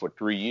quarterback for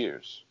 3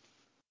 years.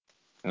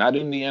 Not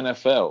in the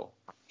NFL,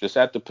 just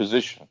at the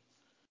position.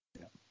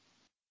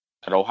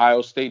 At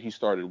Ohio State, he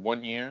started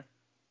 1 year.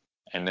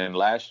 And then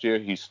last year,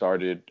 he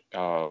started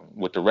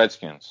with the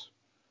Redskins.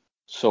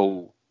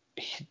 So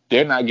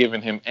they're not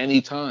giving him any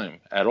time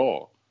at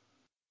all.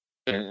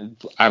 And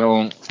I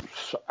don't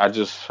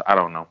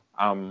know.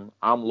 I'm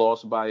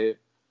lost by it.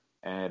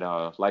 And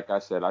like I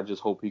said, I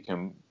just hope he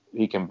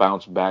can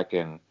bounce back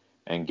and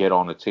get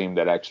on a team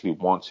that actually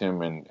wants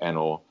him and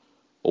will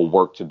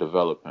work to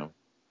develop him.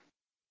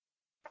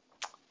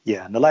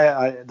 Yeah, and the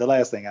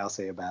last thing I'll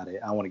say about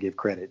it, I want to give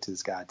credit to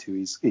this guy too.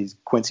 He's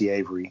Quincy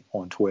Avery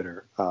on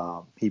Twitter.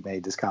 He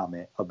made this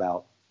comment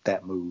about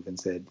that move and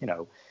said,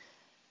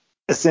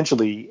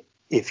 essentially,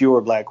 if you're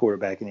a black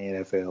quarterback in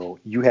the NFL,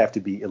 you have to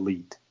be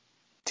elite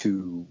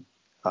to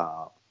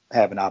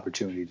have an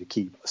opportunity to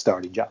keep a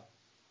starting job.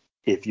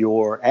 If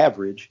you're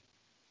average,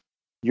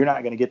 you're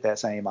not going to get that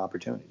same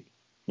opportunity,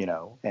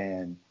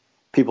 and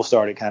people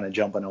started kind of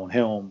jumping on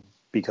him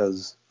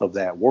because of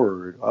that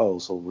word. Oh,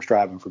 so we're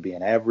striving for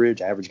being average.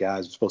 Average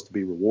guys are supposed to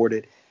be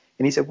rewarded.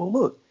 And he said, well,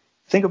 look,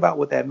 think about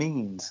what that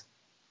means,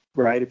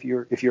 right? If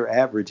you're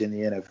average in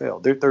the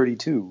NFL, there are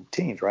 32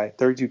 teams, right?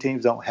 32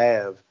 teams don't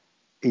have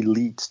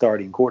elite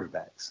starting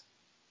quarterbacks,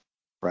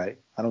 right?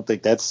 I don't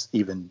think that's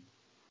even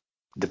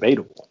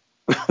debatable.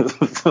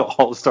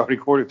 All the starting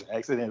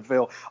quarterbacks in the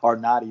NFL are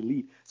not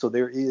elite. So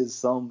there is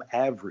some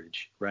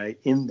average, right,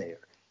 in there.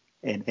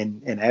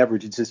 And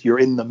average, it's just you're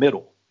in the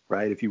middle,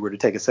 right? If you were to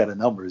take a set of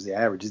numbers, the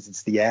average,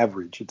 it's the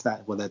average. It's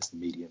not, well, that's the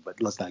median,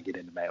 but let's not get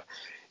into math.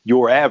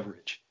 Your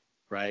average,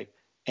 right?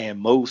 And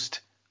most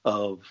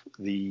of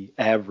the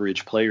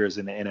average players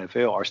in the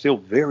NFL are still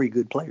very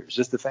good players.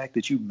 Just the fact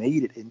that you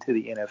made it into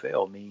the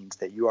NFL means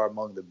that you are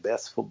among the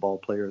best football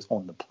players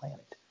on the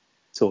planet.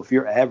 So if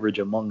you're average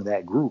among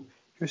that group,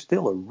 you're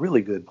still a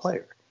really good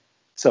player.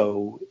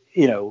 So,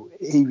 he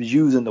was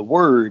using the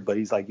word, but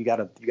he's like, you got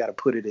to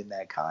put it in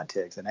that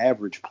context. An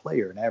average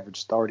player, an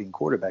average starting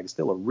quarterback is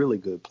still a really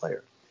good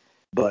player.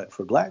 But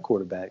for black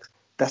quarterbacks,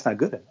 that's not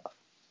good enough.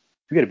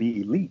 You got to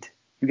be elite.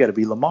 You got to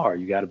be Lamar.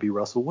 You got to be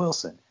Russell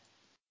Wilson.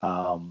 You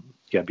got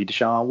to be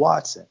Deshaun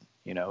Watson.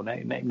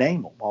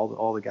 Name them,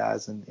 all the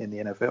guys in the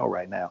NFL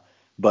right now.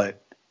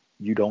 But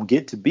you don't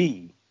get to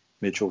be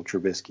Mitchell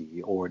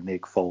Trubisky or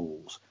Nick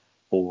Foles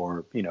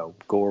or,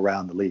 go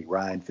around the league,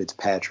 Ryan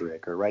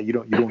Fitzpatrick, or right. You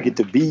don't get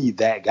to be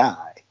that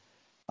guy.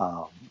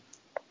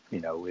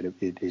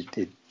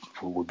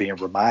 We're being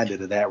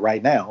reminded of that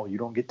right now. You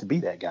don't get to be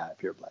that guy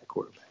if you're a black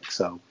quarterback.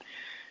 So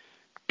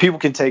people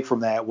can take from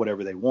that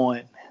whatever they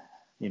want.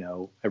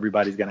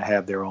 Everybody's going to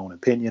have their own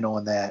opinion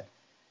on that.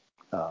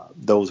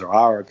 Those are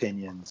our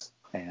opinions,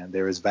 and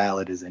they're as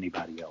valid as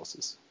anybody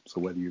else's.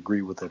 So whether you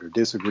agree with it or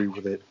disagree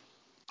with it,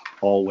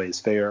 always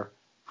fair,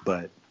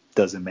 but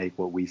doesn't make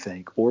what we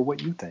think or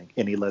what you think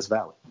any less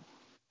valid.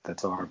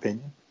 That's our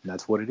opinion, and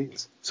that's what it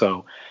is.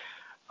 So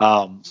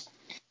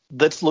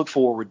let's look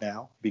forward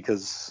now,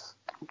 because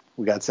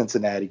we got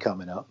Cincinnati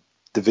coming up.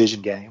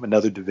 Division game,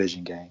 another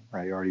division game,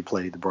 right? You already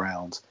played the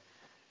Browns,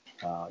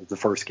 the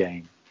first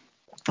game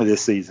of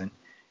this season.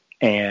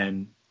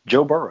 And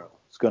Joe Burrow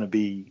is going to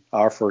be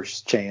our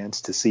first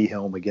chance to see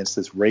him against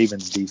this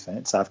Ravens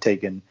defense. I've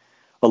taken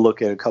a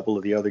look at a couple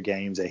of the other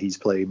games that he's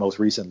played, most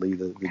recently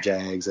the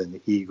Jags and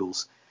the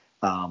Eagles.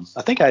 I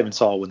think I even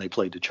saw when they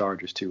played the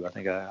Chargers too. I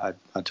think I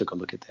took a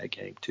look at that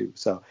game too.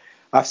 So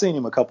I've seen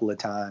him a couple of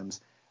times.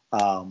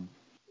 I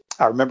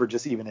remember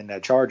just even in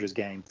that Chargers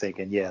game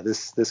thinking, yeah,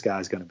 this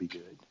guy's going to be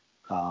good.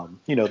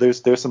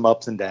 There's some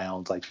ups and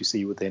downs like you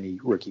see with any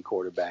rookie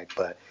quarterback,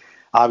 but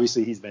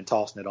obviously he's been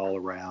tossing it all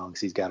around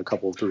because he's got a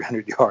couple of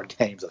 300-yard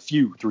games, a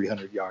few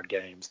 300-yard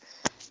games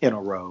in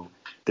a row.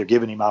 They're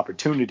giving him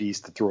opportunities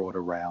to throw it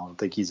around. I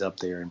think he's up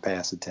there in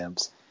pass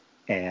attempts.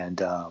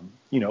 And,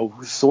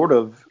 sort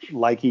of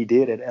like he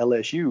did at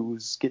LSU,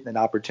 was getting an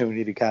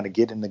opportunity to kind of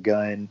get in the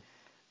gun.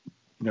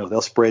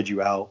 They'll spread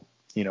you out,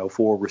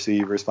 4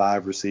 receivers,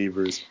 5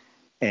 receivers,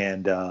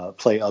 and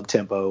play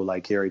up-tempo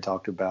like Kerry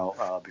talked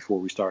about before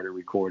we started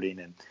recording,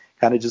 and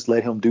kind of just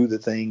let him do the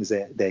things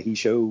that he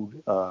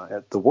showed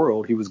at the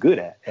world he was good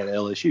at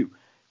LSU.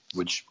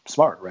 Which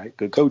smart, right?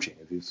 Good coaching.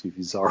 If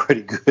he's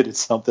already good at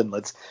something,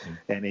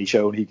 and he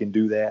showed he can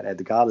do that at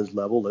the college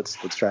level. Let's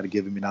try to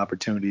give him an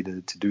opportunity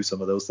to do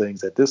some of those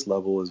things at this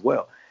level as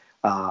well.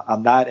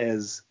 I'm not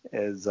as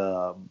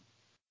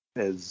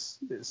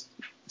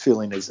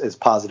feeling as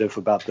positive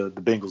about the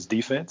Bengals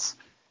defense.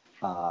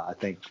 I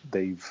think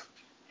they've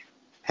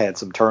had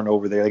some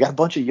turnover there. They got a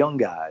bunch of young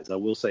guys. I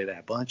will say that,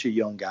 a bunch of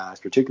young guys,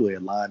 particularly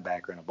a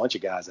linebacker, and a bunch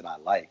of guys that I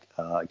like.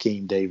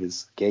 Akeem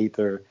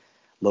Davis-Gaither,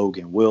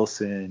 Logan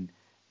Wilson,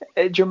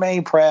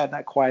 Jermaine Pratt,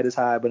 not quite as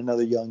high, but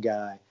another young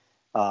guy.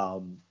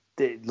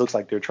 It looks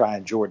like they're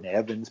trying Jordan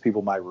Evans.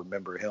 People might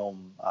remember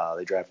him.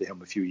 They drafted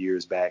him a few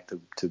years back.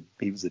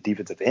 He was a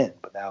defensive end,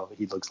 but now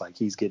he looks like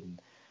he's getting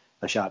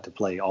a shot to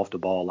play off the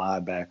ball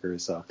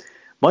linebacker. So a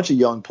bunch of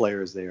young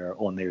players there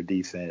on their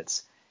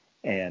defense,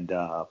 and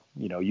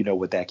you know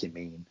what that can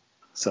mean.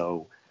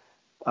 So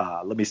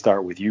let me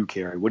start with you,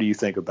 Kerry. What do you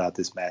think about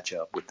this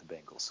matchup with the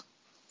Bengals?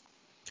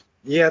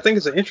 Yeah, I think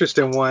it's an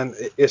interesting one.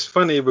 It's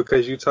funny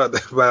because you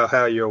talked about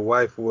how your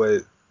wife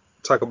would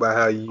talk about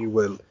how you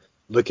would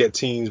look at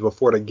teams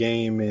before the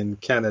game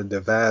and kind of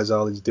devise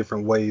all these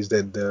different ways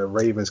that the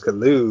Ravens could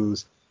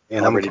lose.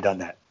 And I've already done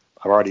that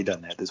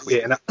this week.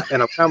 Yeah,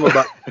 and I'm kind of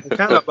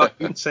about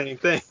doing the same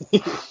thing.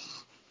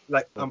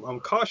 Like I'm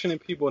cautioning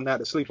people not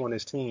to sleep on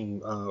this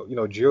team.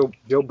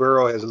 Joe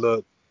Burrow has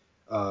looked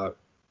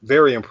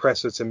very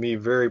impressive to me,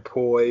 very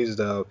poised.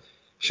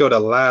 Showed a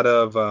lot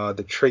of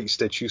the traits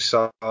that you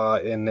saw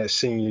in that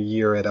senior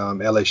year at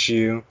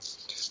LSU.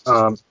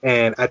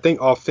 And I think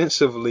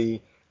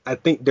offensively, I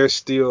think they're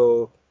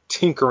still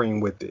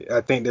tinkering with it.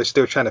 I think they're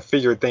still trying to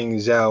figure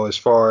things out as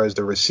far as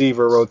the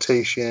receiver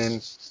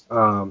rotation,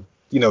 how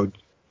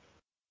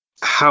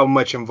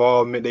much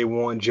involvement they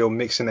want Joe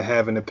Mixon to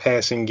have in the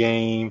passing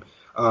game.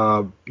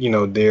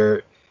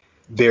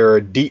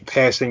 Their deep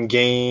passing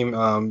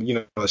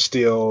game,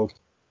 still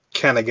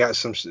kind of got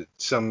some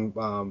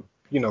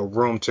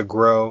room to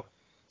grow.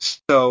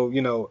 So,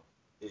 you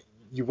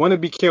want to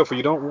be careful.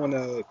 You don't want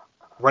to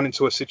run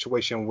into a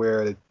situation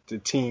where the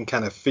team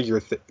kind of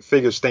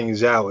figures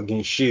things out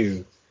against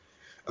you.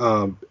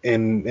 And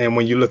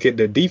when you look at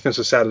the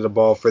defensive side of the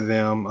ball for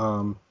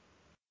them,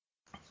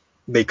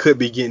 they could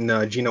be getting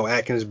Geno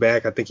Atkins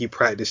back. I think he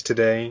practiced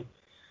today.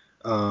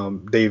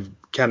 They've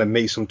kind of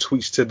made some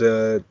tweaks to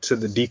the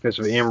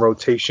defensive end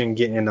rotation,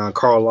 getting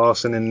Carl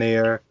Lawson in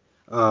there.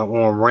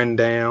 On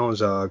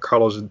rundowns.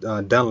 Carlos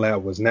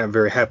Dunlap was not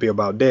very happy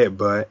about that,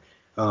 but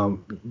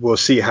we'll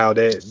see how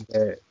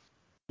that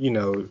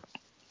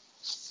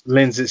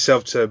lends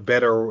itself to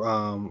better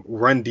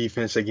run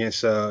defense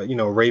against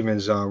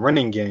Ravens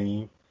running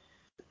game.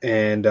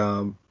 And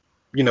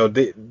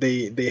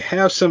they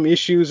have some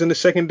issues in the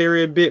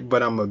secondary a bit,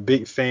 but I'm a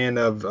big fan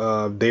of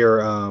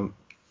their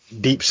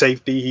deep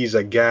safety. He's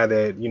a guy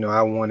that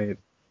I wanted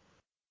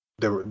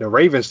the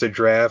Ravens to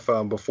draft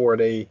before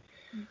they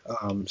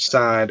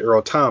signed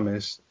Earl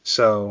Thomas.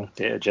 So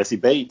yeah, Jesse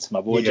Bates,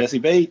 my boy. Jesse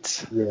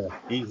Bates. Yeah,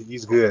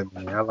 he's good,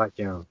 man. I like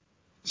him.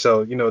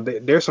 So,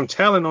 there's some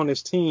talent on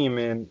this team.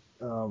 And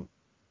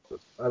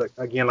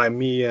again, like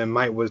me and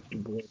Mike was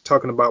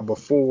talking about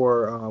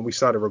before we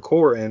started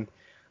recording,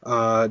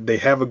 they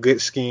have a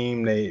good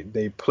scheme.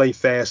 They play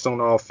fast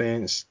on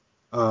offense.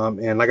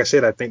 And like I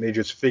said, I think they're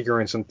just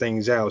figuring some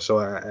things out. So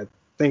I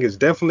think it's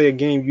definitely a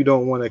game you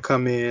don't want to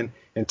come in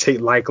and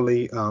take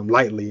lightly.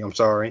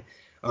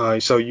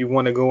 So you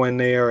want to go in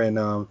there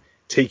and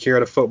take care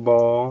of the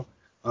football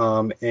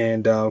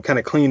and kind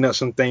of clean up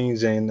some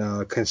things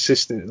and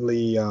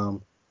consistently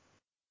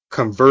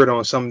convert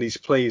on some of these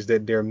plays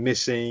that they're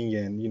missing,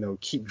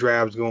 and keep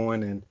drives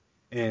going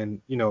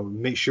and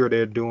make sure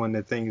they're doing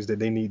the things that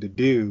they need to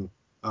do,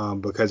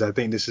 because I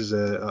think this is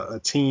a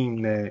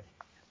team that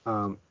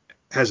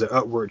has an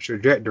upward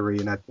trajectory,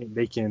 and I think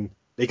they can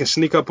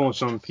sneak up on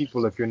some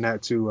people if you're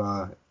not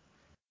too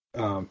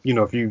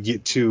if you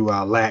get too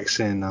lax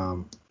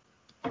in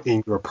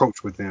your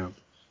approach with them.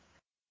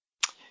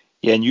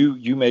 Yeah, and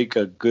you make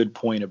a good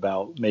point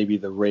about maybe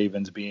the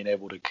Ravens being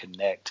able to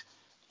connect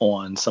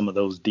on some of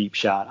those deep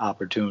shot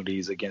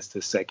opportunities against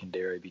the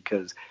secondary,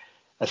 because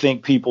I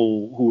think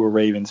people who are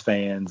Ravens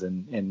fans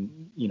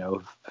and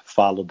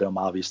followed them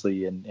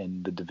obviously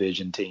in the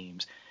division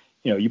teams,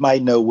 you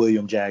might know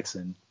William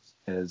Jackson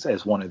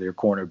as one of their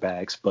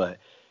cornerbacks, but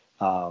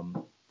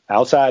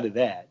outside of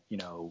that,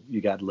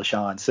 you got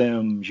LaShawn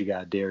Sims, you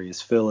got Darius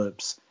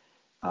Phillips,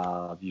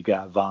 you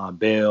got Von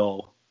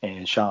Bell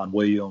and Sean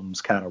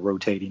Williams kind of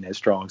rotating at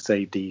strong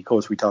safety. Of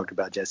course, we talked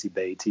about Jesse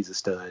Bates. He's a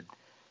stud.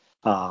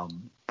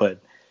 But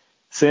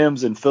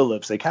Sims and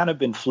Phillips, they kind of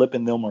been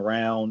flipping them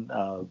around.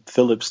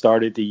 Phillips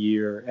started the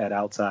year at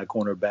outside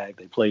cornerback.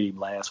 They played him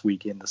last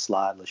week in the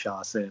slot.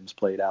 LaShawn Sims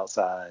played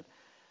outside.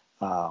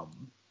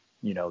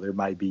 There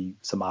might be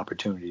some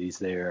opportunities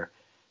there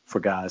for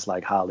guys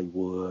like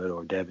Hollywood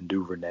or Devin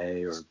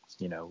Duvernay or,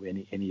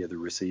 any of the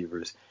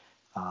receivers.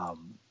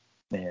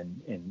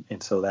 And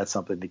so that's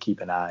something to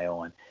keep an eye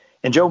on.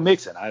 And Joe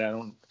Mixon,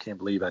 I can't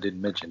believe I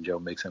didn't mention Joe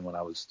Mixon when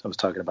I was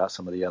talking about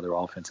some of the other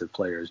offensive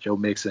players. Joe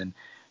Mixon,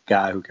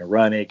 guy who can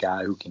run it,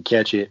 guy who can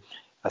catch it.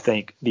 I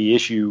think the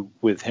issue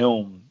with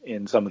him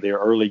in some of their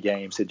early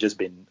games had just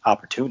been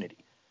opportunity.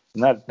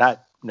 Not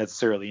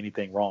necessarily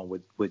anything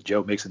wrong with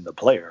Joe Mixon, the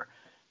player,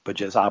 but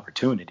just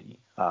opportunity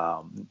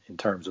in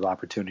terms of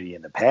opportunity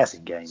in the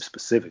passing game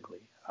specifically.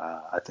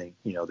 I think,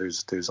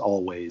 there's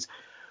always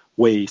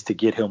ways to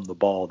get him the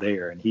ball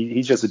there. And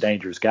he's just a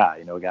dangerous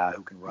guy, a guy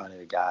who can run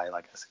it, a guy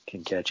like I said,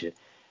 can catch it.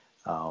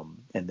 And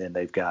then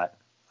they've got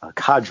a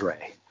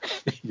cadre.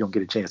 You don't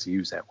get a chance to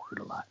use that word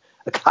a lot.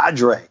 A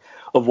cadre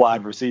of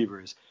wide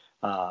receivers.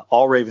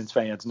 All Ravens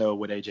fans know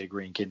what A.J.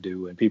 Green can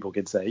do, and people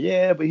can say,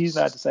 yeah, but he's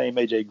not the same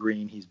A.J.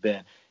 Green he's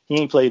been. He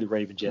ain't played the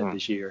Ravens yet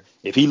this year.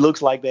 If he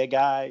looks like that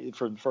guy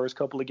for the first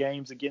couple of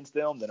games against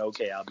them, then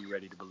okay, I'll be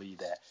ready to believe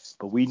that.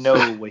 But we know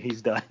what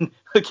he's done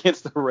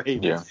against the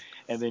Ravens. Yeah.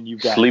 And then you've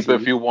got sleep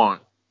if you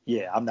want.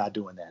 Yeah, I'm not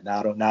doing that.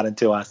 Not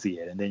until I see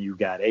it. And then you've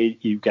got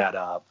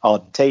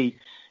Auden Tate,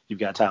 you've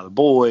got Tyler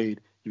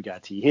Boyd, you've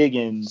got T.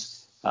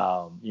 Higgins.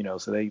 So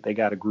they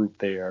got a group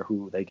there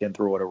who they can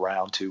throw it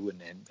around to,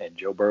 and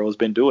Joe Burrow's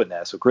been doing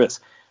that. So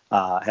Chris,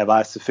 have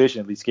I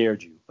sufficiently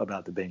scared you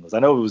about the Bengals? I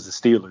know it was the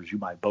Steelers. You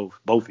might both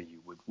of you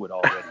would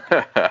already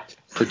be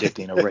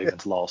predicting a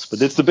Ravens loss,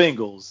 but it's the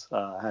Bengals.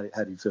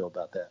 How do you feel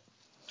about that?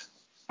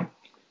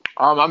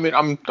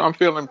 I'm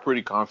feeling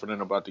pretty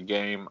confident about the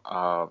game.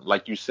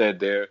 Like you said,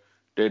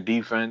 their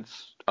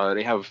defense,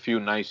 they have a few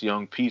nice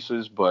young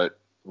pieces, but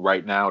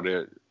right now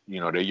they're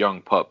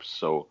young pups,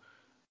 so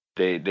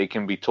they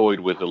can be toyed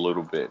with a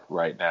little bit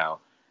right now,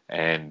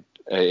 and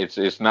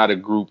it's not a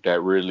group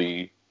that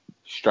really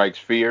strikes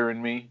fear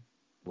in me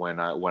when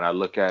I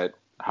look at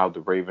how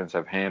the Ravens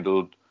have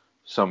handled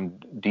some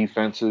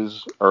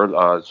defenses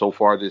so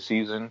far this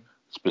season,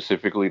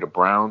 specifically the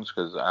Browns,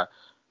 because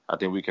I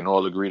think we can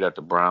all agree that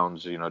the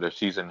Browns, their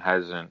season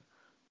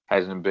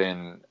hasn't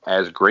been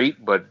as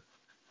great, but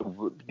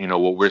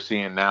what we're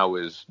seeing now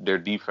is their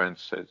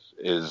defense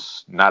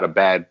is not a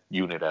bad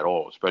unit at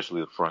all,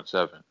 especially the front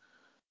seven,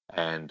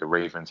 and the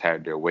Ravens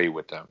had their way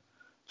with them.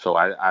 So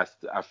I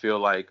feel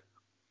like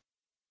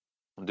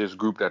this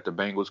group that the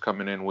Bengals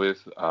coming in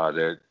with,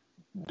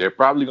 they're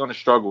probably going to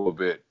struggle a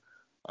bit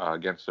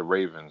against the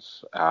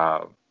Ravens.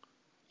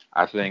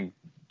 I think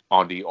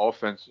on the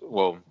offense,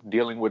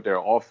 dealing with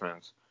their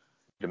offense,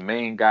 the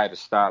main guy to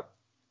stop,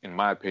 in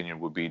my opinion,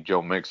 would be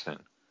Joe Mixon,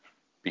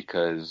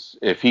 because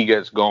if he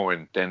gets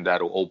going, then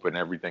that'll open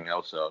everything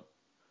else up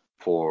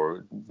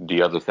for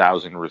the other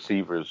 1,000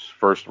 receivers,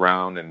 first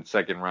round and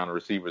second round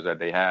receivers that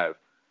they have.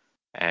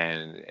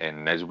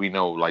 And as we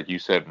know, like you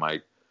said,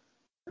 Mike,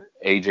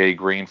 A.J.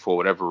 Green, for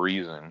whatever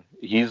reason,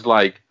 he's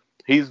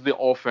the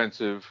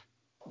offensive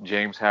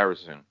James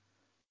Harrison.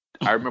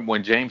 I remember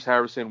when James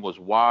Harrison was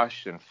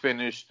washed and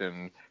finished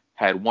and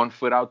had one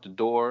foot out the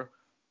door,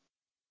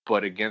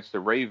 but against the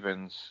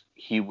Ravens,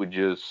 he would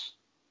just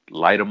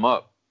light them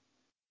up.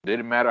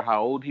 Didn't matter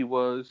how old he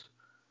was,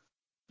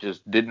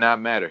 just did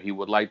not matter. He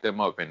would light them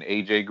up. And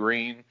A.J.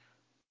 Green,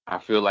 I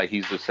feel like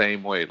he's the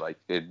same way. Like,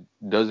 it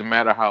doesn't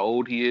matter how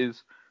old he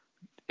is.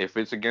 if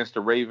it's against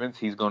the Ravens,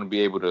 he's going to be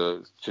able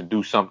to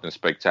do something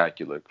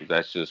spectacular,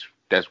 because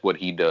that's what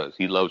he does.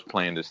 He loves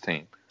playing this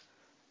team,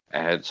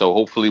 and so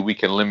hopefully we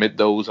can limit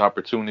those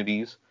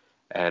opportunities.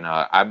 And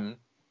I'm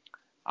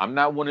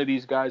not one of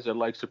these guys that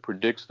likes to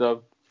predict stuff,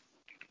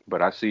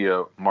 but I see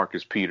a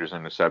Marcus Peters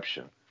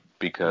interception,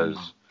 because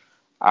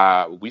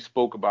we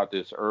spoke about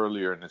this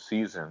earlier in the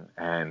season,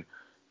 and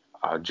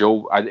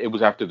it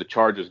was after the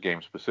Chargers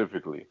game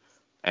specifically.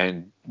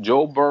 And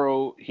Joe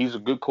Burrow, he's a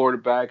good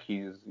quarterback.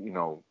 He's,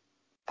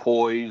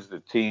 poised. The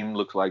team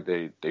looks like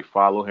they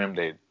follow him.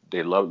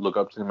 They look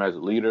up to him as a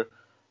leader.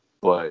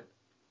 But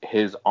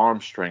his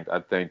arm strength, I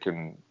think,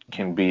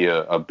 can be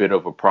a bit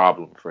of a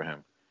problem for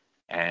him.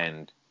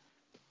 And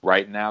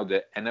right now,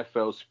 the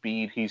NFL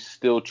speed, he's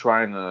still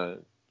trying to,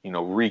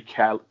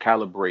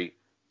 recalibrate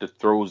the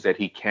throws that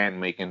he can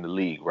make in the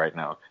league right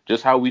now.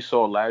 Just how we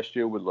saw last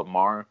year with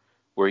Lamar,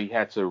 where he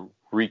had to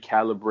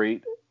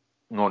recalibrate.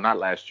 No, not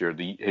last year,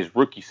 his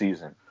rookie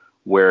season,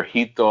 where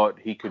he thought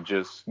he could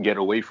just get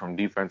away from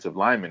defensive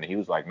linemen. And he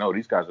was like, no,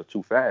 these guys are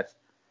too fast.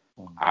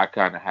 I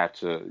kind of have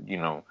to,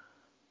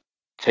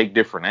 take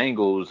different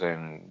angles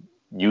and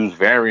use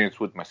variance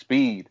with my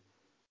speed.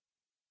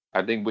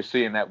 I think we're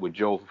seeing that with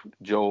Joe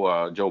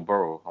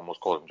Burrow. I almost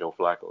called him Joe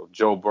Flacco.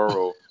 Joe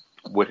Burrow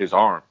with his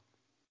arm.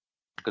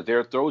 Because there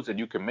are throws that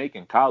you can make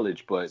in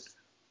college, but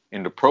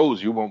in the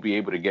pros, you won't be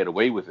able to get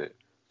away with it.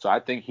 So I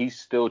think he's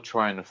still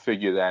trying to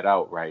figure that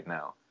out right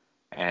now.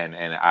 And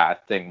I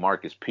think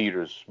Marcus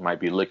Peters might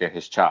be licking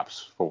his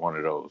chops for one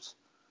of those.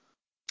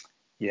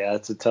 Yeah,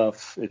 it's a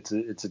tough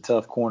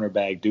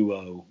cornerback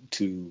duo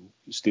to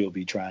still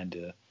be trying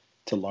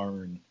to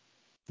learn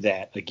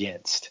that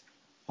against.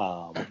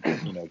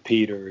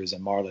 Peters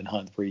and Marlon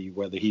Humphrey,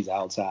 whether he's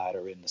outside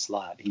or in the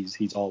slot,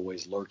 he's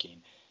always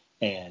lurking.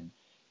 And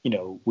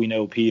we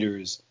know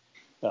Peters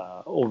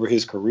over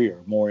his career,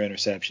 more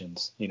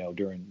interceptions,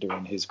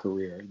 during his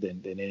career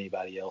than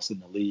anybody else in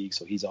the league.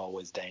 So he's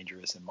always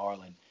dangerous. And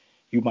Marlon,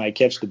 you might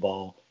catch the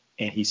ball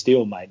and he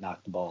still might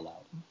knock the ball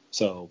out.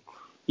 So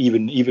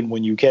even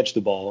when you catch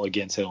the ball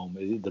against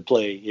him, the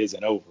play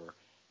isn't over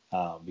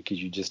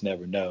because you just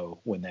never know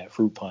when that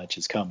fruit punch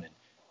is coming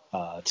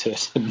to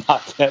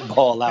knock that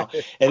ball out.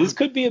 And this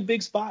could be a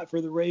big spot for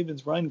the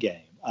Ravens run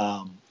game.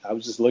 I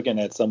was just looking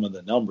at some of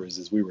the numbers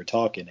as we were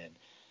talking, and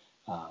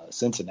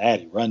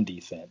Cincinnati run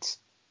defense,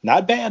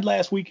 not bad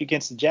last week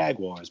against the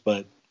Jaguars,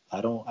 but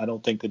I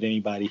don't think that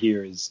anybody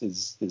here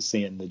is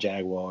seeing the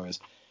Jaguars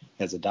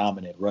as a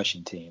dominant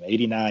rushing team.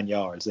 89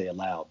 yards they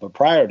allowed, but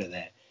prior to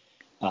that,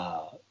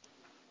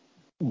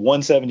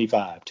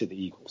 175 to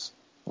the Eagles,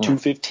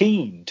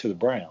 215 to the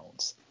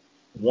Browns,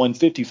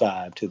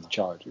 155 to the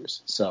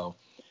Chargers. So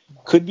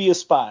could be a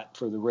spot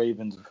for the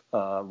Ravens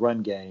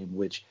run game,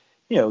 which,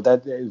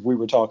 that we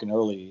were talking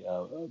early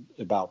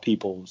about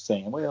people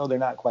saying, well, they're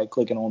not quite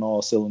clicking on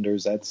all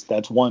cylinders.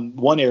 That's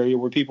one area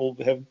where people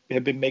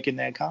have been making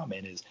that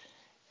comment is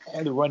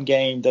the run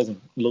game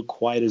doesn't look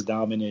quite as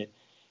dominant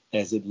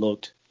as it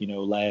looked,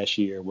 last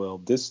year. Well,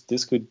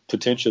 this could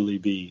potentially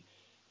be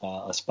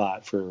a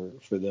spot for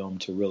them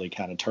to really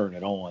kind of turn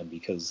it on,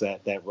 because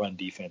that run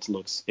defense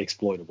looks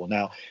exploitable.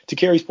 Now, to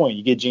Kerry's point,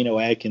 you get Geno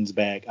Atkins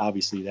back.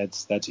 Obviously,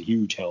 that's a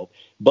huge help,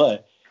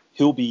 but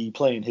he'll be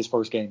playing his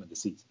first game of the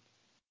season.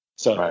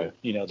 So, right.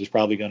 There's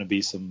probably going to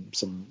be some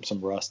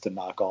rust to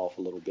knock off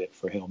a little bit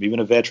for him. Even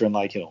a veteran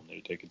like him,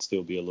 there could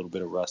still be a little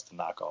bit of rust to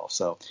knock off.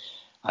 So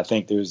I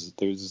think there's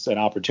an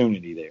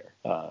opportunity there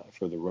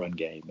for the run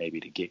game maybe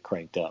to get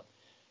cranked up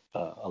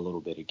a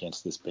little bit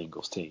against this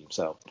Bengals team.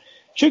 So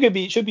should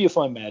be a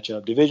fun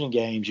matchup. Division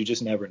games, you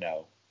just never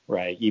know,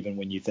 right? Even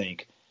when you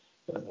think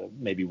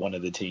maybe one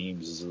of the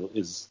teams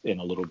is in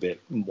a little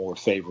bit more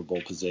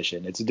favorable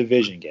position, it's a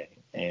division game,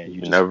 and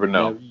you just never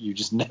know. You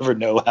just never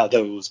know how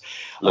those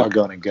are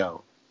going to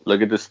go.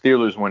 Look at the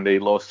Steelers when they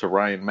lost to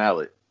Ryan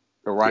Mallett.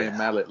 The Ryan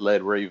Mallett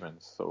led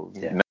Ravens. So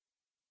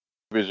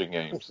division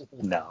games.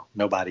 No,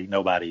 nobody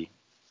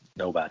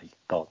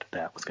thought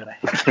that was going to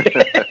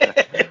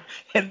happen.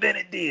 And then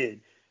it did.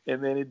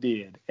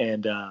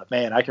 And,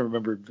 man, I can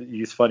remember,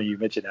 it's funny you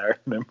mentioned that. I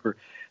remember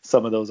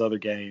some of those other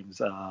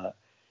games.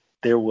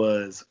 There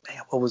was,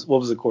 what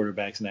was the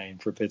quarterback's name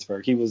for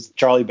Pittsburgh? He was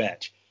Charlie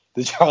Batch.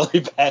 The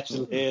Charlie Batch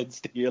led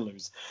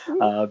Steelers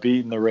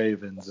beating the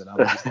Ravens. And I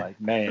was just like,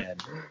 man,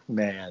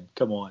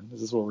 come on.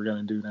 This is what we're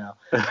going to do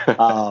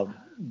now.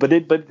 But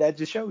that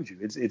just shows you.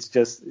 It's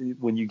just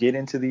when you get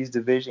into these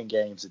division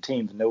games, the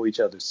teams know each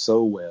other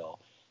so well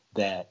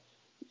that,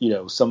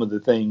 some of the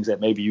things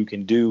that maybe you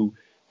can do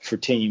for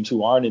teams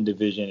who aren't in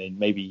division, and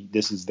maybe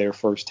this is their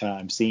first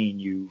time seeing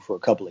you for a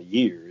couple of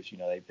years,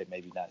 they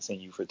maybe not seen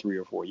you for 3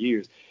 or 4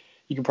 years,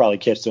 you can probably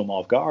catch them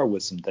off guard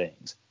with some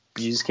things.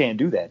 You just can't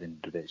do that in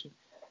the division.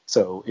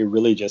 So it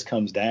really just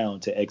comes down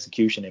to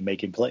execution and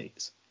making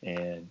plays.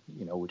 And,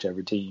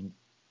 whichever team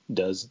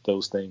does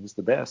those things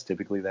the best,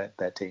 typically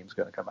that team's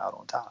going to come out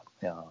on top.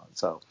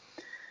 So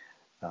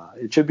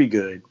it should be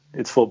good.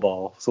 It's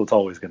football, so it's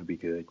always going to be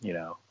good,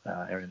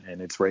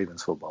 and it's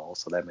Ravens football,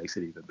 so that makes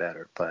it even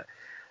better. But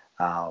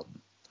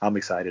I'm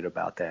excited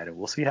about that, and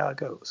we'll see how it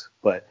goes.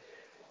 But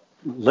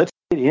let's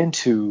get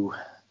into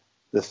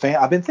the fan.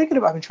 I've been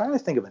trying to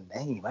think of a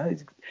name.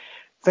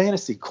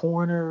 Fantasy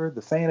corner,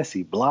 the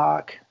fantasy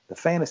block, the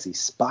fantasy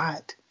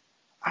spot.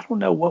 I don't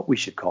know what we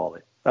should call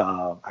it.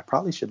 I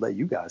probably should let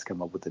you guys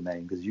come up with the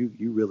name because you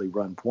really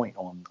run point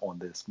on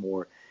this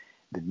more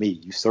than me.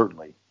 You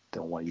certainly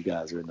don't want, you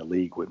guys are in the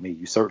league with me.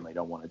 You certainly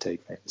don't want to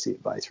take fantasy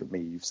advice from me.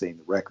 You've seen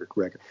the record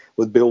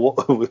with Bill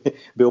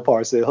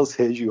Parcells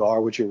says you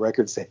are what your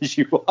record says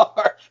you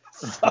are.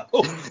 So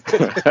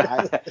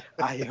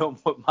I am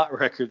what my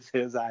record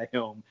says I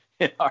am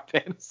in our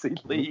fantasy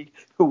league,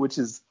 which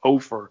is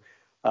over.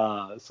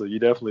 So you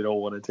definitely don't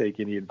want to take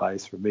any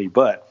advice from me,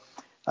 but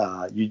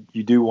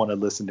you do want to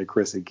listen to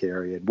Chris and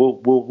Carrie, and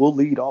we'll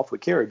lead off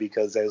with Carrie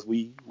because as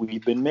we've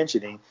been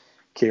mentioning,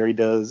 Carrie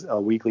does a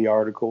weekly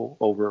article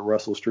over at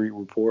Russell Street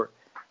Report,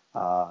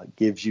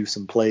 gives you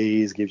some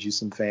plays, gives you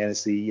some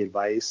fantasy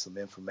advice, some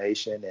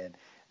information, and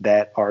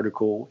that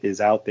article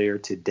is out there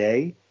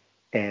today.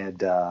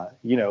 And,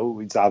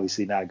 it's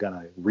obviously not going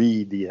to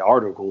read the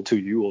article to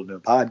you on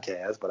the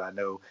podcast, but I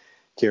know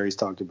Carrie's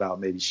talked about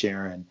maybe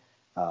sharing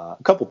a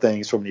couple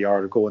things from the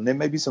article and then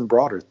maybe some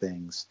broader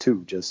things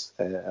too, just,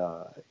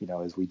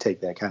 as we take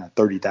that kind of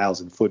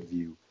 30,000 foot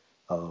view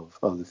of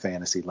the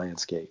fantasy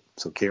landscape.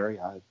 So, Carrie,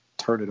 I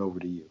turn it over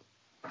to you.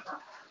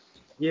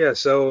 Yeah,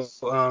 so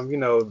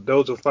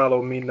those who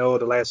follow me know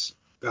the last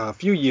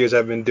few years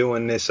I've been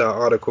doing this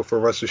article for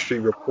Russell Street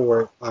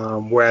Report,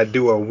 where I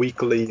do a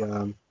weekly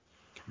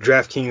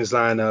DraftKings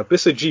lineup.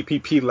 It's a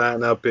GPP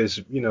lineup,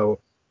 is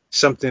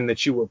something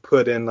that you would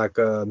put in like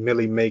a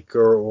Millie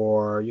Maker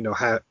or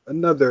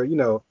another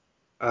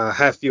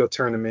half field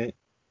tournament.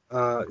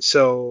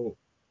 So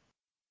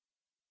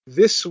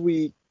this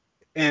week,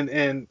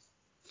 and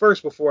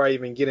first, before I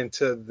even get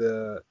into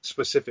the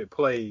specific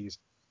plays,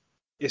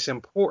 it's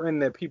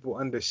important that people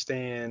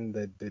understand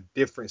the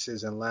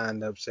differences in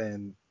lineups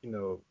and,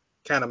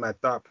 kind of my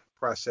thought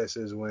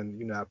processes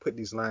when, I put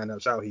these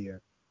lineups out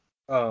here.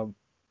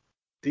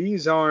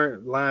 These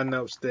aren't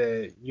lineups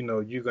that,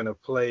 you're going to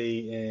play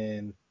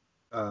in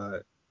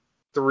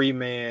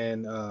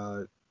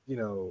 3-man,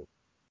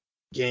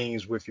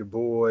 games with your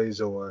boys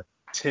or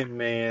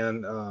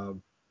 10-man,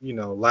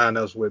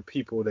 lineups with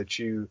people that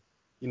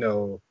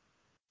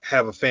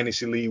have a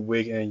fantasy league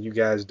with and you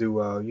guys do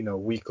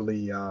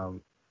weekly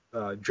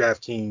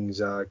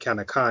DraftKings kind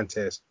of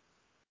contest.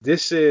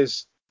 This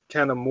is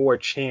kind of more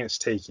chance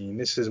taking.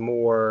 This is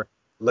more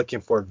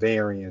looking for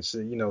variance.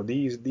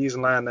 These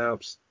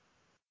lineups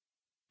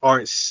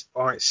aren't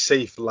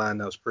safe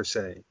lineups per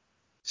se.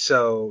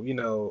 So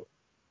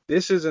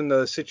this isn't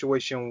a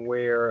situation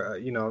where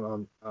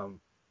I'm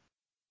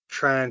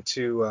trying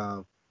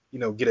to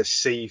get a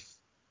safe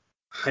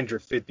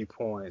 150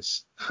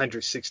 points,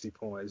 160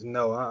 points.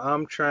 No,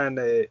 I'm trying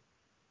to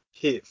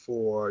hit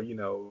for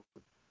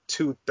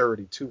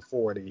 230,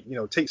 240.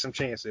 Take some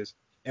chances.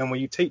 And when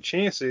you take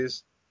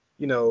chances,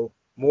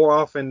 more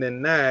often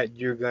than not,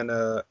 you're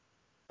gonna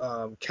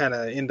kind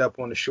of end up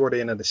on the short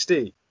end of the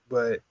stick.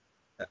 But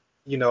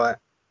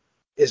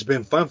it's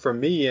been fun for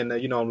me, and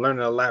I'm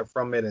learning a lot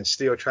from it, and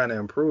still trying to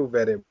improve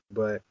at it.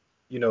 But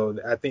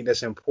I think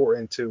that's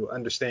important to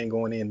understand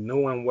going in,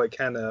 knowing what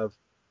kind of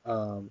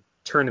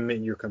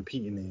tournament you're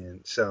competing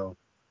in. So,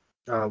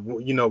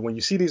 when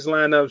you see these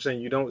lineups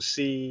and you don't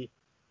see,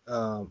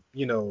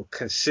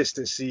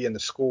 consistency in the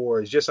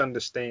scores, just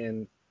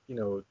understand,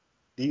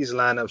 these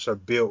lineups are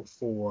built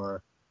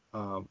for,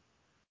 kind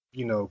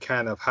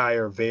of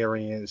higher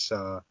variance,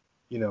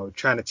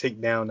 trying to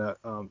take down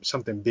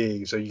something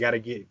big. So you got to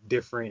get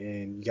different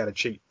and you got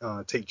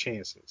to take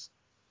chances.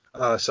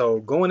 So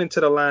going into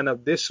the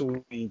lineup this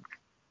week,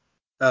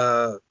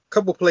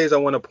 couple plays I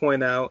want to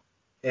point out,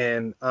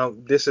 and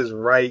this is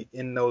right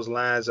in those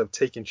lines of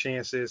taking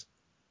chances.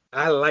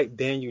 I like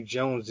Daniel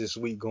Jones this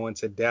week going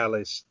to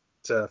Dallas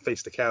to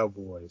face the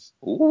Cowboys.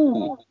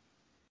 Ooh.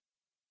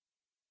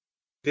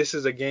 This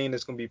is a game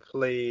that's going to be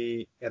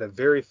played at a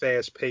very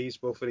fast pace.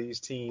 Both of these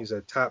teams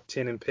are top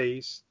 10 in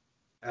pace.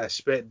 I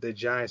expect the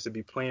Giants to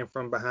be playing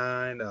from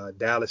behind.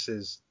 Dallas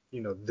is,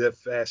 the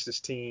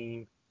fastest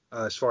team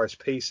as far as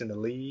pace in the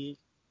league.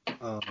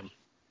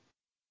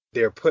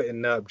 They're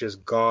putting up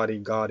just gaudy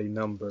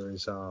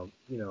numbers,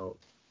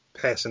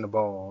 passing the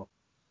ball.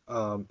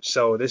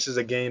 So this is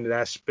a game that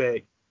I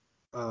expect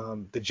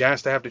the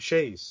Giants to have to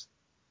chase.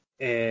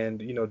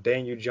 And,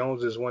 Daniel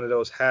Jones is one of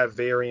those high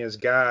variance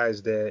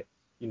guys that,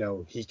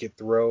 he could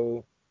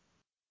throw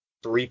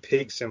 3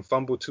 picks and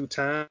fumble 2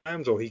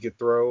 times, or he could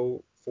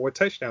throw 4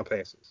 touchdown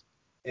passes.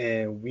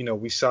 And,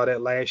 we saw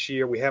that last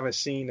year. We haven't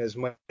seen as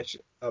much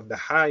of the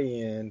high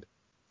end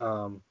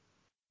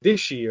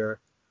this year,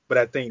 but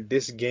I think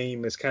this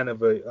game is kind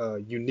of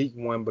a unique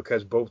one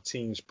because both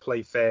teams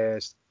play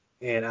fast,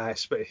 and I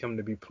expect him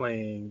to be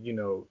playing,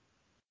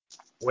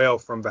 well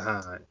from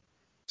behind.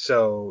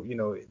 So,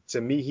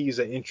 to me, he's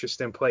an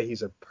interesting play.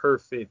 He's a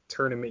perfect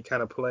tournament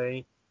kind of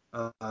play.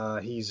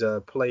 He's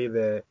a play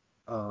that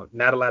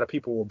not a lot of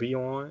people will be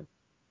on.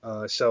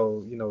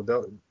 So,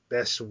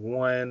 that's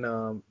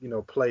one,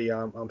 play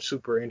I'm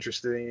super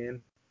interested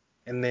in.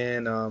 And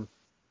then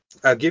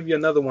I'll give you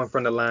another one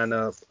from the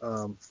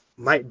lineup.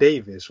 Mike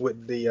Davis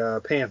with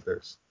the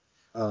Panthers.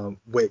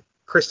 With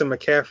Christian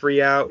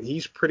McCaffrey out,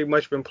 he's pretty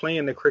much been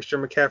playing the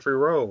Christian McCaffrey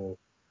role.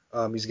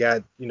 He's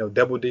got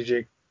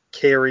double-digit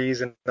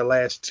carries in the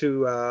last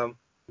two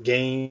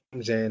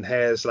games and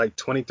has like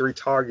 23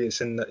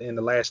 targets in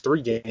the last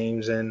 3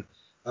 games. And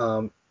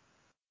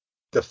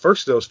the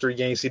first of those 3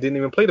 games, he didn't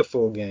even play the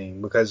full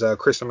game because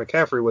Christian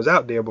McCaffrey was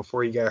out there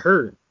before he got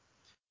hurt.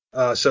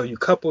 So you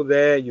couple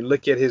that, you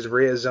look at his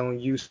red zone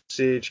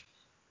usage,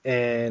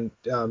 and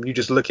you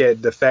just look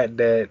at the fact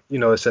that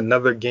it's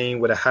another game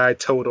with a high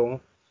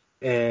total,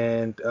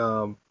 and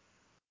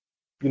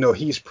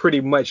he's pretty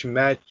much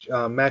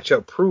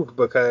matchup proof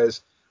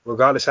because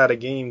regardless how the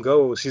game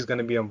goes, he's going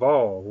to be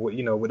involved.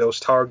 With those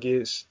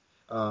targets.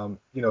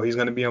 He's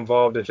going to be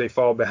involved if they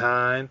fall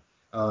behind.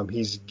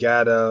 He's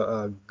got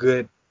a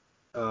good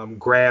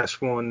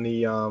grasp on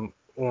the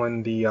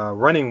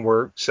running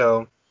work.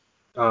 So,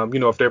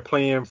 if they're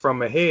playing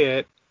from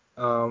ahead,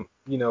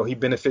 he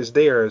benefits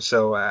there.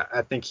 So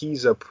I think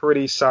he's a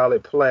pretty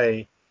solid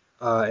play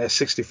at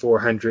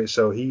 6,400.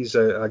 So he's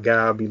a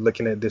guy I'll be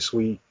looking at this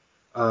week.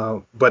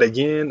 But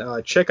again,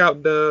 check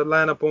out the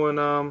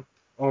lineup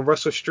on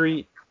Russell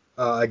Street.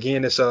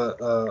 Again, it's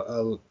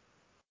a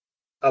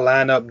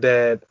lineup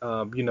that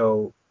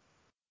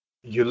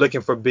you're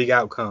looking for big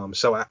outcomes.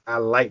 So I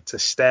like to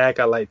stack.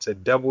 I like to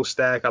double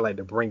stack. I like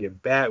to bring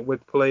it back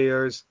with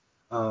players.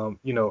 I'm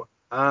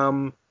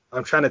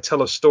trying to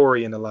tell a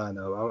story in the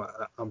lineup.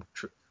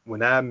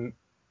 When I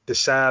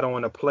decide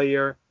on a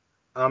player,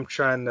 I'm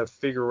trying to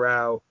figure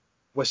out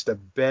what's the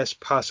best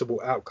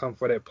possible outcome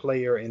for that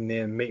player, and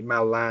then make my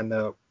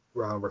lineup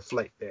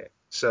reflect that.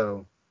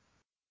 So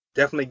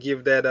definitely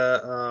give that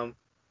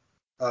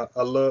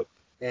a look,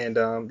 and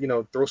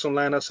throw some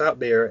lineups out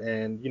there,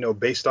 and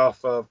based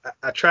off of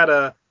I try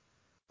to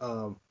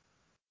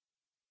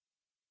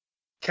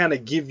kind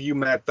of give you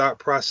my thought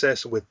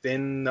process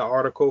within the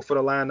article for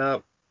the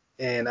lineup.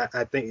 And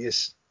I think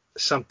it's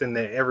something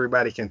that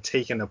everybody can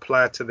take and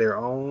apply to their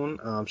own.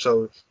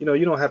 So,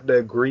 you don't have to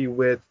agree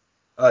with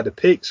the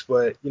picks,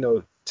 but,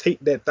 take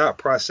that thought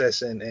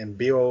process and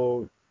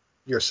build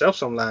yourself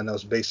some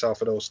lineups based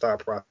off of those thought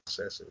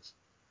processes.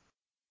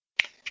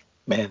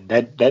 Man,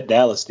 that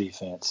Dallas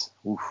defense,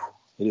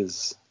 it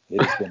has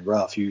been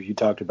rough. You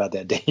talked about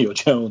that Daniel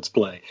Jones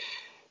play.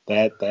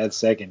 That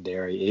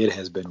secondary, it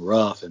has been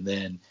rough. And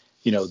then,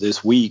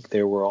 this week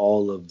there were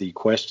all of the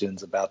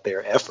questions about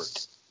their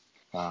effort.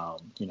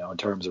 In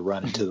terms of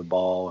running to the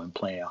ball and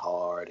playing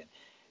hard.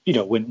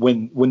 And,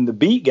 when the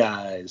beat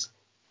guys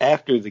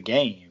after the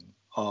game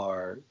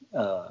are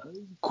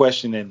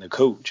questioning the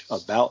coach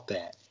about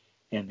that,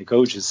 and the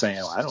coach is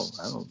saying, I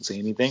don't see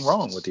anything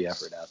wrong with the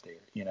effort out there.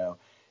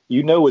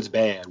 It's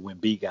bad when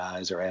beat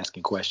guys are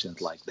asking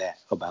questions like that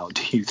about,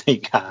 do you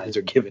think guys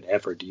are giving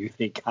effort? Do you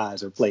think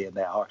guys are playing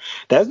that hard?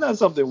 That's not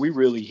something we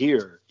really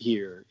hear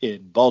here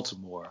in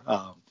Baltimore.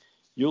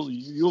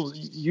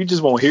 You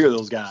just won't hear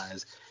those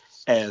guys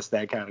ask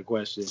that kind of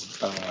question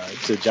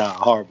to John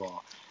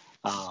Harbaugh,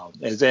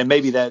 and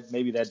maybe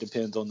that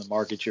depends on the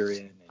market you're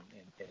in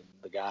and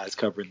the guys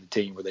covering the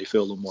team where they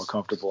feel a little more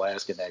comfortable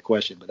asking that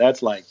question. But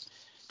that's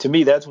to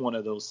me, that's one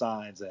of those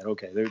signs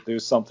that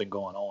there's something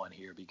going on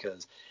here,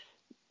 because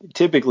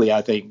typically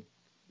I think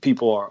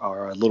people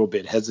are a little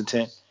bit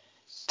hesitant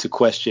to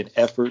question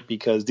effort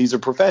because these are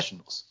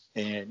professionals,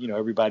 and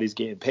everybody's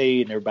getting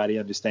paid and everybody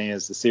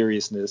understands the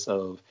seriousness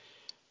of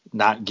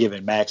not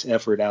giving max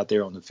effort out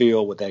there on the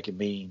field, what that can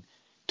mean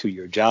to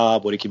your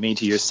job, what it can mean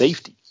to your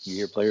safety. You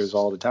hear players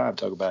all the time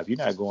talk about, if you're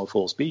not going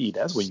full speed,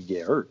 that's when you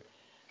get hurt.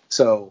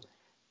 So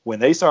when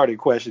they started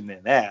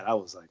questioning that, I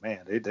was like, man,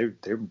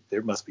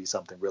 there must be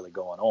something really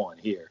going on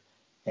here.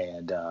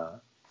 And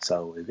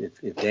so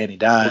if Danny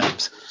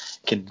Dimes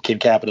can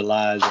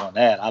capitalize on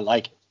that, I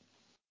like it.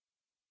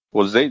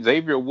 Well,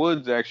 Xavier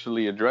Woods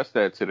actually addressed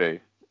that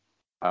today.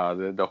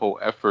 The whole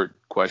effort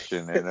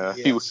question, and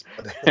he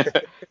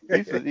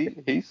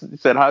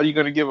said, "How are you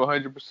going to give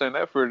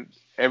 100% effort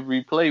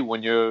every play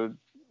when your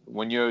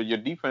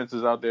defense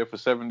is out there for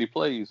 70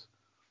 plays?"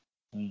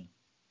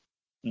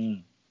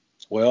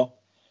 Well,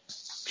 I'm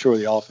sure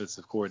the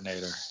offensive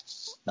coordinator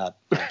not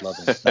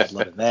loving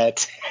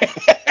that.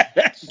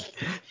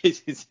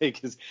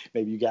 Because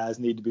maybe you guys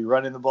need to be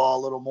running the ball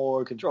a little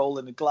more,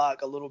 controlling the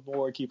clock a little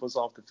more, keep us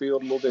off the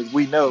field a little bit.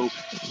 We know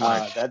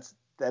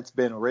that's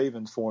been a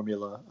Ravens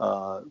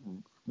formula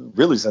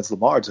really since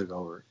Lamar took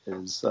over,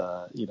 is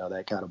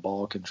that kind of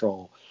ball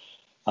control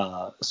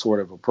sort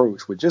of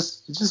approach, which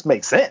just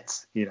makes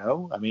sense.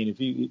 I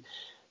mean,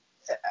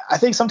 I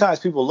think sometimes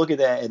people look at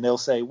that and they'll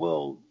say,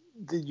 well,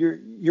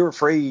 you're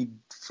afraid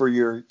for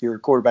your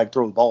quarterback to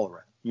throw the ball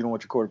around. You don't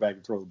want your quarterback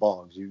to throw the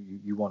ball.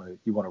 You want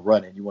to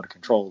run it. You want to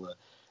control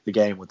the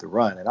game with the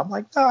run. And I'm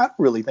like, no, I don't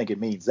really think it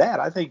means that.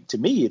 I think, to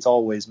me, it's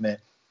always meant,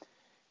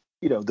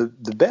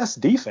 the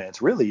best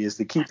defense really is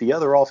to keep the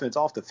other offense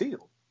off the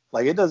field.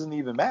 Like, it doesn't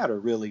even matter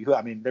really.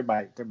 I mean, there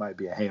might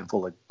be a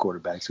handful of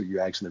quarterbacks who you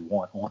actually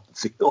want on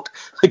the field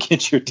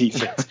against your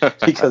defense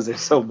because they're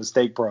so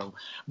mistake prone.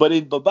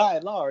 But by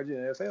and large,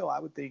 in the NFL, I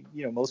would think,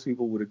 most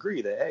people would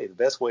agree that, hey, the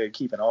best way of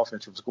keeping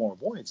offense from scoring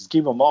points is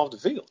keep them off the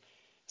field.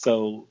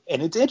 So,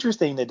 and it's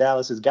interesting that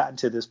Dallas has gotten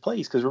to this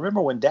place because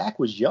remember when Dak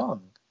was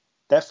young,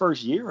 that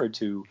first year or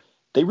two,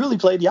 they really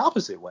played the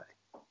opposite way.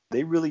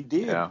 They really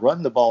did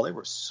run the ball. They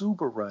were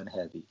super run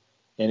heavy.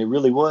 And it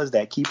really was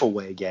that keep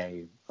away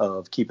game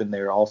of keeping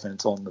their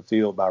offense on the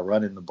field by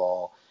running the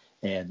ball,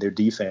 and their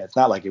defense.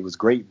 Not like it was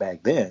great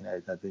back then.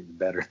 I think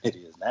better than it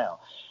is now,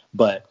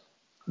 but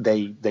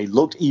they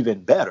looked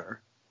even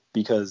better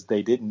because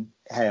they didn't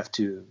have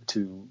to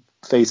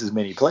face as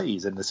many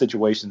plays, and the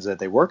situations that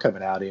they were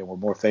coming out in were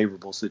more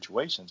favorable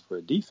situations for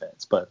a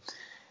defense. But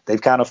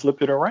they've kind of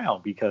flipped it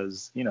around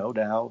because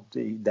now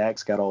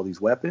Dak's got all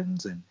these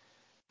weapons and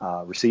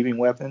receiving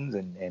weapons,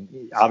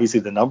 and obviously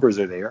the numbers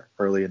are there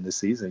early in this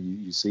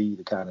season. You see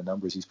the kind of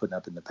numbers he's putting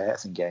up in the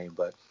passing game,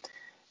 but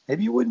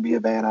maybe it wouldn't be a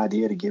bad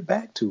idea to get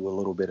back to a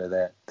little bit of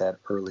that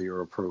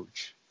earlier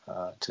approach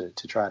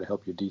to try to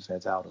help your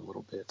defense out a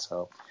little bit.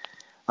 So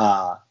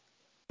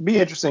be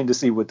interesting to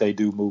see what they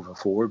do moving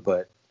forward,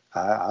 but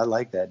I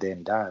like that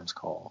Danny Dimes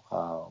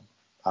call.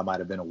 I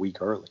might have been a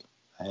week early.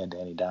 I had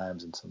Danny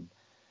Dimes in some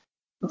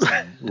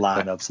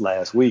lineups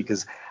last week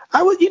because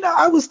I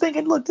was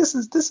thinking, look, this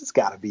has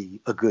got to be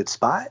a good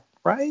spot,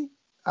 right?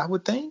 I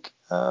would think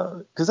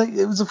because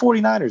it was the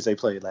 49ers they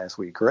played last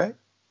week, correct?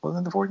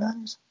 Wasn't it the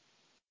 49ers?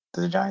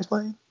 Did the Giants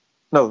play?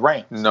 No, the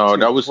Rams. No,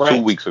 that was Rams.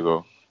 2 weeks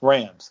ago.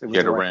 Rams. It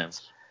was the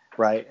Rams.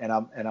 Right, and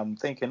I'm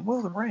thinking,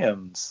 well, the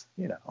Rams,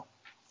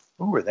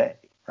 who are they,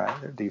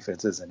 right? Their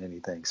defense isn't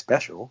anything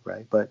special,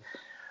 right? But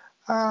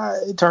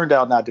it turned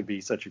out not to be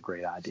such a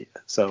great idea.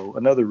 So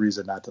another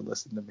reason not to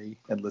listen to me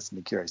and listen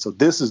to Kerry. So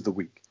this is the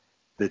week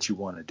that you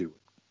want to do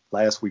it.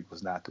 Last week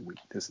was not the week.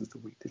 This is the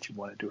week that you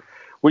want to do it.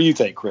 What do you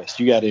think, Chris?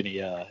 You got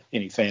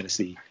any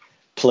fantasy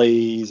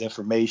plays,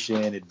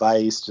 information,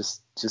 advice,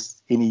 just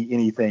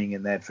anything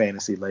in that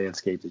fantasy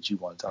landscape that you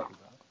want to talk about?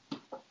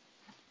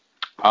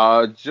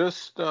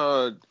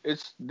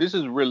 This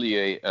is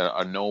really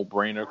a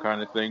no-brainer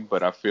kind of thing,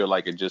 but I feel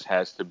like it just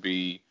has to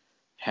be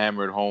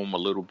hammered home a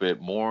little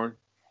bit more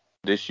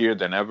this year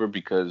than ever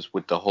because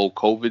with the whole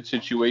COVID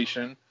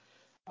situation,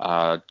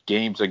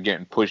 games are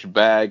getting pushed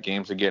back,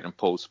 games are getting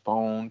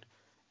postponed,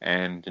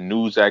 and the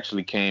news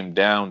actually came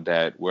down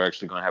that we're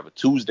actually going to have a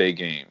Tuesday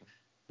game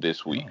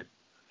this week. Oh.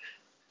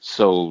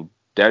 So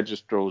that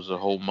just throws a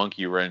whole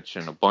monkey wrench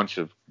in a bunch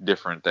of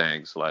different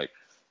things. Like,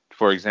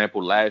 for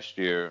example, last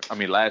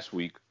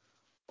week,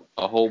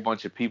 a whole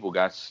bunch of people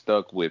got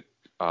stuck with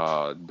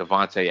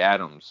Davante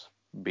Adams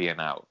being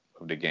out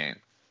of the game.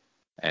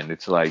 And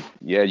it's like,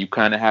 yeah, you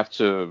kind of have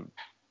to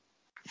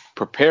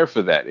prepare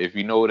for that. If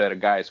you know that a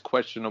guy is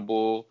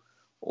questionable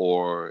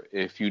or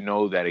if you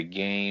know that a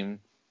game,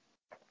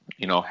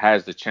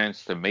 has the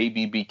chance to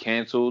maybe be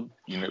canceled,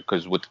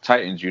 because with the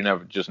Titans, you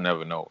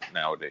never know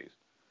nowadays.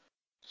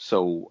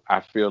 So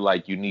I feel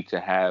like you need to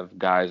have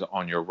guys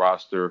on your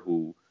roster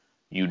who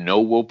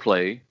will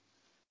play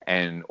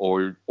and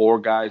or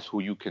guys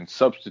who you can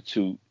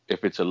substitute.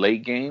 If it's a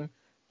late game,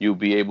 you'll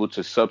be able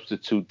to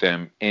substitute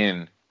them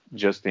in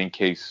just in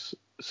case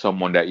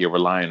someone that you're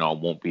relying on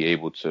won't be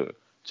able to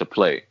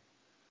play.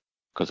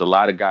 Because a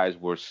lot of guys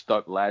were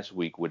stuck last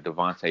week with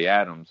Davante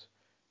Adams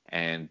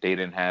and they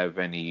didn't have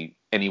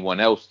anyone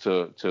else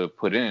to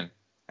put in.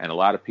 And a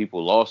lot of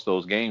people lost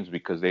those games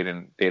because they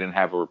didn't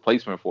have a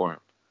replacement for him.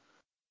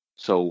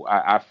 So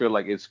I feel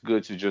like it's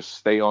good to just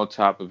stay on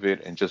top of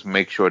it and just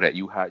make sure that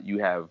you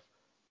have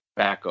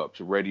backups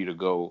ready to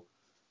go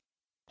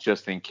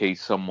just in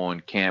case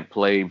someone can't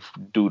play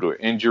due to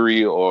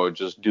injury or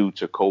just due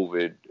to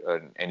COVID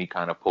and any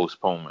kind of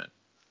postponement.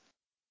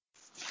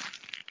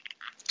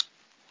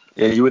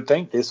 Yeah, you would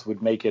think this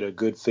would make it a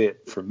good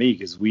fit for me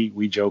because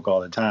we joke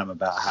all the time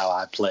about how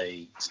I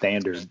play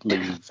standard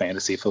league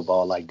fantasy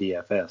football like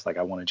DFS. Like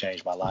I want to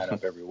change my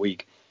lineup every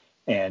week.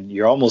 And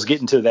you're almost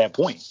getting to that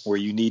point where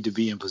you need to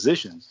be in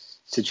position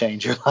to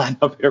change your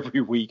lineup every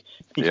week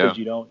because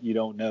you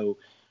don't know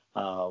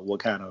what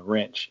kind of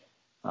wrench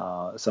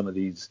some of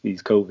these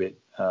COVID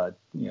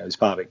these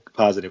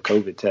positive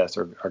COVID tests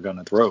are going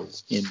to throw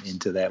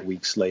into that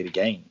week's slate of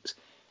games.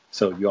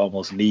 So you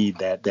almost need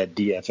that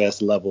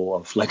DFS level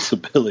of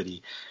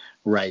flexibility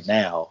right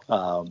now.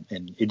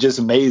 And it just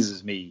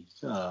amazes me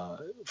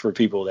for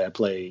people that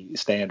play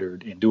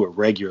standard and do it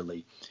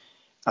regularly.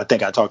 I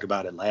think I talked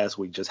about it last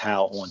week, just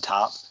how on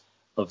top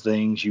of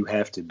things you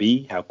have to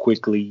be, how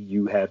quickly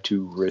you have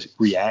to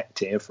react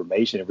to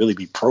information and really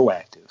be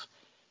proactive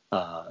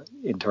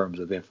in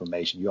terms of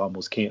information. You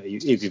almost can't,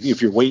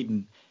 if you're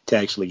waiting to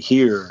actually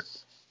hear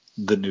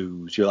the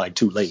news, you're like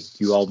too late.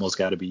 You almost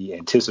got to be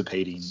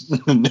anticipating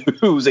the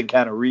news and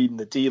kind of reading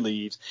the tea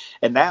leaves.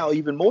 And now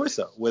even more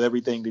so with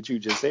everything that you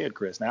just said,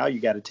 Chris, now you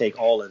got to take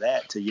all of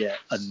that to yet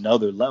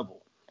another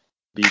level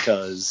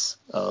because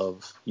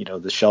of,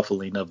 the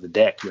shuffling of the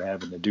deck you're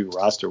having to do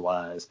roster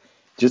wise,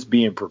 just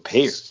being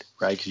prepared,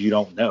 right? Because you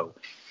don't know.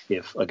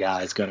 if a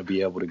guy's going to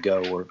be able to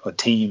go or a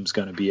team's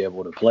going to be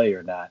able to play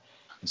or not.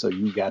 And so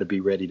you got to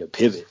be ready to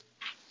pivot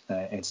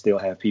and still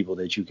have people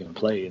that you can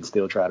play and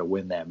still try to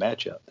win that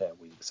matchup that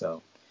week.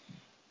 So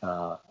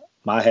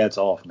my hat's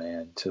off,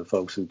 man, to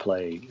folks who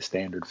play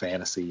standard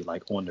fantasy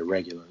like on the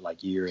regular,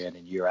 like year in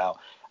and year out.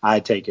 I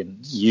had taken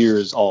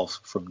years off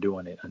from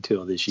doing it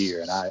until this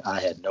year, and I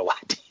had no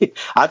idea.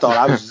 I thought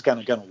I was just kind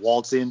of going to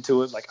waltz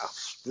into it like, oh,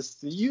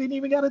 you ain't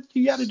even got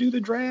to do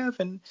the draft,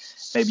 and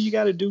maybe you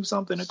got to do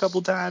something a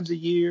couple times a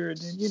year, and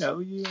then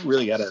you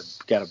really got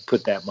to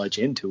put that much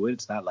into it.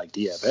 It's not like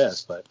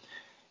DFS, but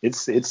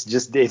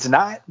it's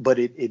not, but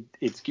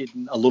it's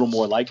getting a little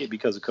more like it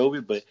because of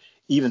COVID. But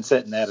even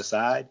setting that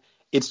aside,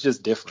 it's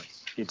just different.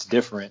 It's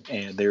different,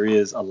 and there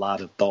is a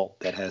lot of thought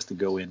that has to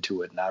go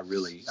into it, and I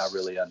really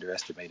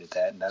underestimated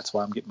that, and that's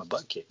why I'm getting my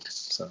butt kicked.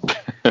 So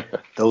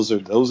those are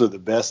the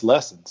best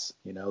lessons.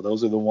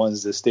 Those are the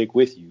ones that stick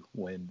with you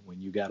when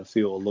you got to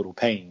feel a little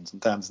pain.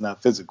 Sometimes it's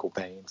not physical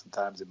pain.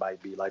 Sometimes it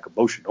might be like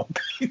emotional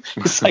pain,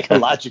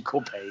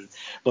 psychological pain.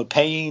 But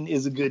pain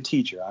is a good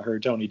teacher. I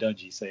heard Tony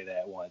Dungy say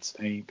that once.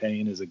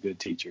 Pain is a good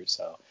teacher.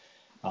 So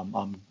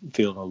I'm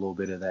feeling a little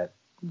bit of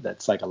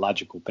that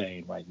psychological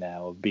pain right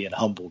now of being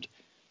humbled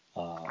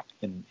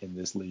in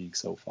this league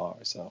so far.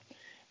 So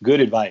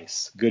good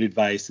advice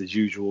as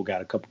usual.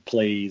 Got a couple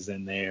plays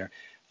in there.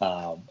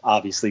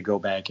 Obviously go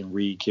back and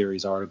read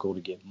Kerry's article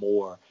to get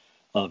more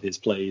of his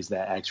plays,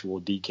 that actual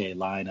DK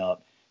lineup,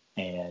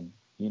 and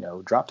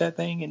drop that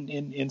thing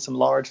in some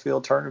large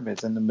field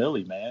tournaments in the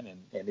Millie, man.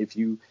 And if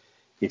you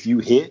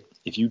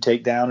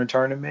take down a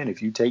tournament,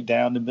 if you take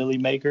down the Millie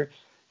Maker,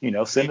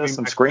 send us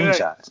some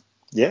screenshots.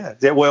 Yeah.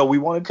 Well, we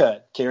want to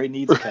cut. Kerry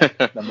needs a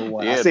cut. Number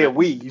one. Yeah, I said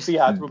we. You see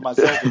how I threw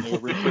myself in there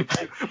real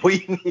quick.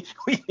 We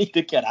need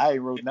to cut. I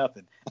ain't wrote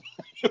nothing.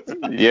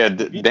 Yeah.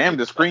 Damn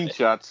the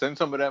screenshots. Send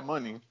some of that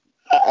money.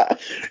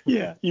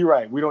 Yeah, you're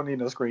right. We don't need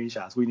no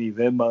screenshots. We need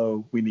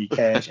Venmo. We need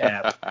Cash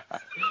App.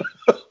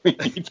 We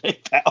need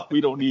PayPal. We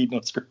don't need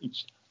no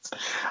screenshots.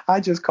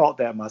 I just caught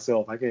that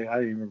myself. I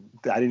didn't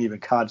even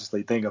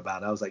consciously think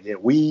about it. I was like, yeah,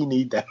 we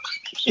need that.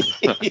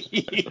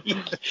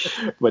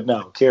 But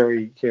no,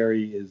 Kerry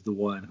is the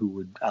one who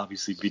would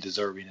obviously be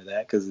deserving of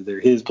that because they're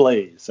his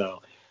plays.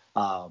 So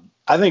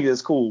I think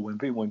it's cool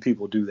when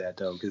people do that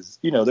though, because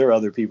there are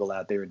other people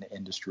out there in the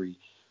industry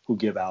who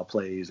give out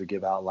plays or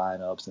give out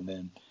lineups, and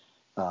then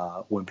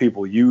when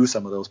people use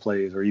some of those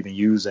plays or even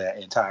use that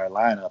entire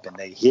lineup and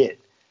they hit,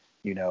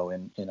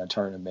 in a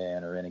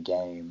tournament or in a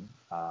game,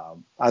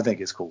 I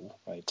think it's cool,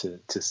 right,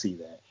 to see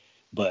that.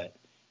 But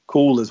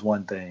cool is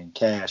one thing,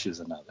 cash is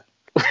another.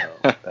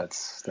 So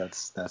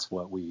that's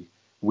what I'm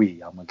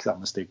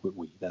gonna stick with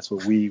we. That's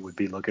what we would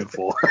be looking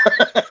for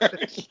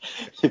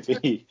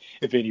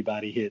if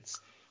anybody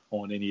hits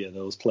on any of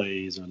those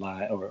plays or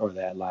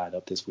that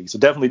lineup this week. So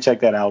definitely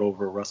check that out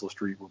over at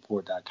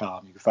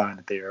RussellStreetReport.com. You can find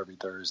it there every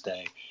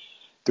Thursday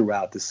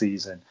throughout the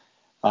season.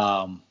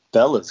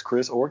 Fellas,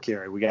 Chris or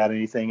Kerry, we got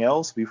anything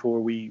else before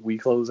we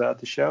close out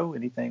the show?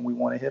 Anything we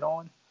want to hit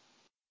on?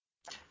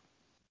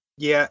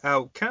 Yeah,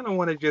 I kind of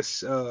want to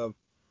just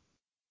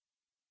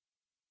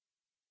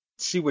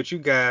see what you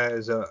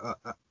guys,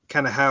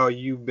 kind of how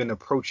you've been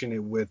approaching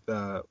it with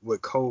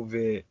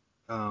COVID,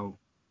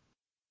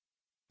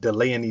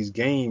 delaying these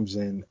games,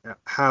 and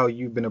how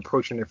you've been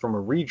approaching it from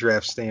a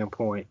redraft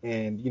standpoint.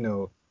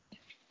 And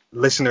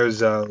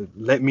listeners,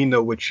 let me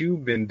know what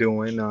you've been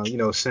doing.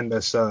 Send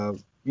us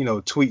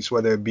tweets,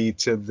 whether it be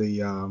to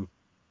the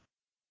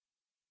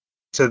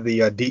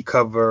Deep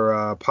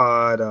Cover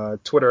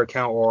Pod Twitter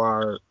account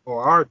or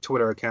our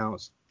Twitter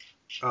accounts.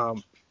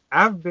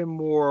 I've been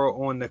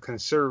more on the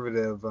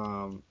conservative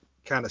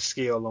kind of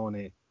scale on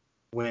it.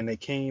 When it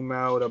came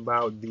out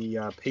about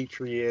the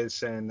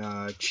Patriots and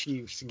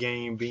Chiefs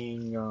game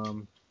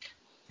being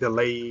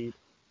delayed,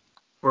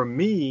 for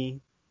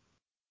me,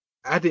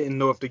 I didn't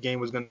know if the game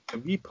was going to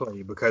be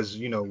played because,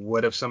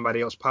 what if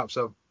somebody else pops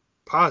up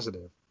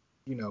positive,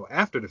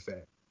 after the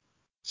fact.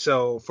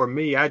 So for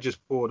me, I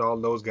just pulled all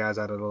those guys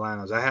out of the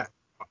lineups. I had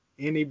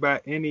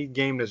any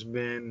game that's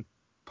been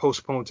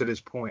postponed to this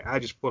point, I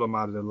just pull them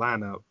out of the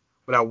lineup.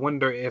 But I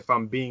wonder if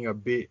I'm being a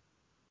bit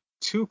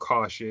too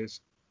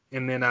cautious.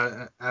 And then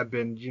I've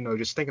been,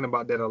 just thinking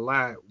about that a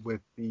lot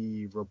with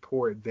the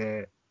report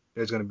that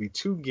there's going to be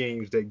 2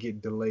 games that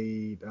get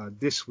delayed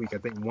this week. I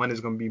think one is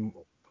going to be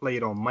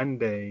played on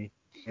Monday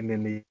and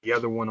then the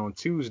other one on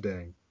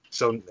Tuesday.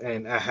 So,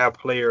 and I have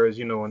players,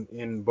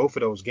 in both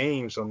of those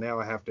games. So now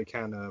I have to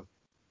kind of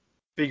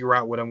figure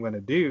out what I'm going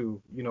to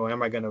do.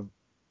 Am I going to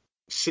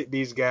sit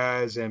these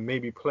guys and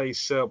maybe play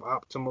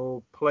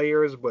suboptimal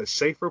players, but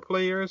safer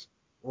players?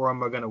 Or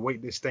am I going to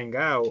wait this thing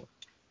out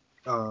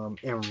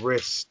and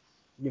risk,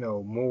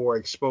 more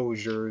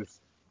exposures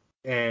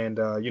and,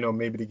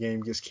 maybe the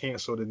game gets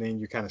canceled and then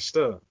you're kind of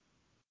stuck?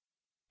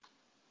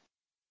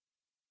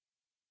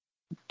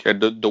 Okay,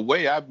 the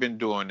way I've been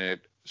doing it,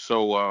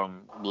 so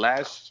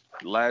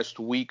last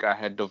week I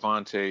had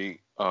Devontae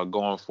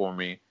going for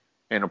me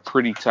in a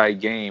pretty tight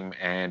game,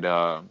 and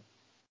I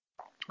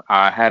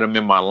had him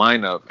in my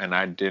lineup, and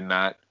I did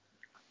not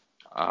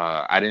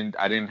I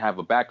didn't have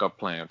a backup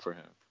plan for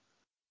him.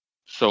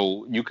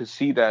 So you could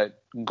see that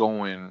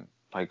going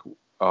like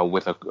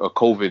with a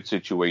COVID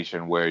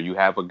situation where you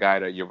have a guy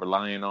that you're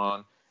relying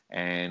on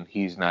and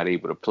he's not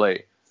able to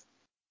play.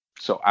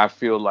 So I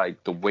feel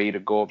like the way to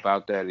go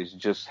about that is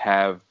just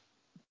have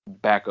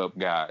backup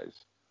guys.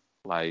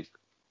 Like,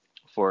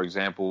 for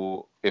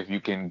example, if you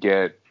can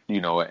get,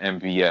 an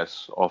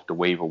MVS off the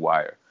waiver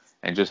wire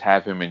and just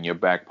have him in your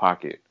back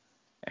pocket.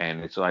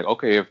 And it's like,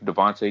 okay, if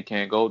Devontae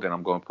can't go, then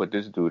I'm going to put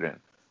this dude in.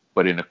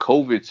 But in a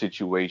COVID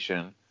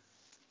situation,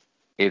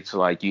 it's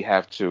like you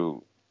have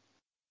to,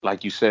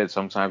 like you said,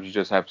 sometimes you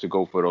just have to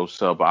go for those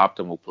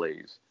suboptimal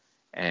plays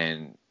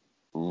and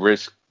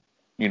risk,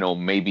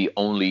 maybe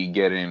only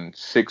getting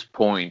 6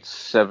 points,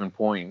 7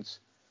 points.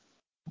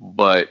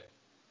 But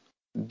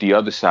the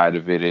other side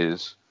of it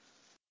is,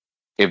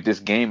 if this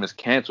game is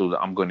canceled,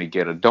 I'm going to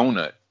get a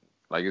donut.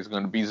 Like, it's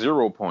going to be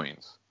 0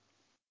 points.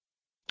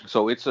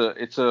 So it's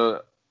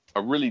a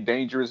really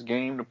dangerous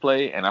game to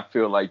play, and I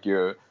feel like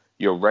your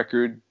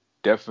record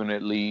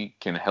definitely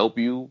can help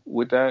you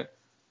with that,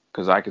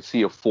 because I could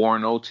see a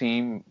 4-0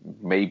 team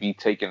maybe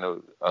taking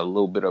a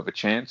little bit of a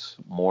chance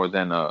more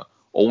than a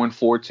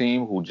 0-4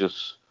 team who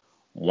just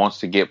wants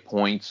to get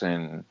points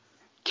and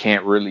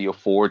can't really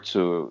afford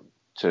to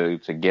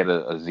get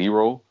a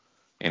 0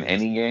 in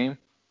any game.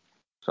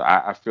 So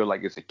I feel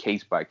like it's a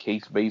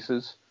case-by-case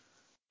basis,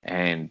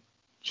 and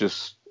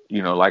just,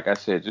 like I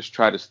said, just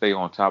try to stay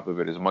on top of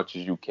it as much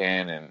as you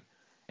can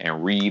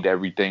and read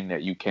everything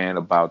that you can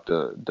about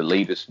the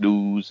latest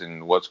news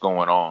and what's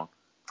going on,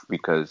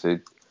 because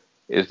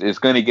it's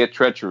going to get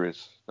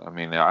treacherous. I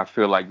mean, I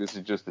feel like this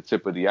is just the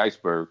tip of the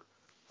iceberg.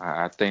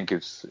 I think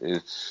it's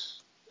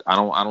I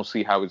don't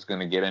see how it's going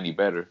to get any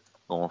better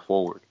going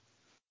forward.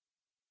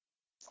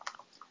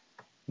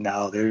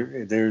 No,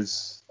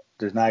 there's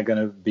not going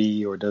to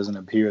be, or doesn't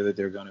appear that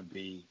there are going to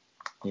be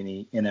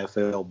any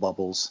NFL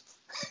bubbles.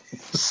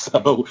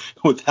 So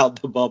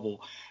without the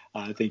bubble,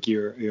 I think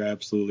you're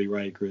absolutely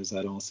right, Chris.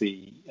 I don't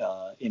see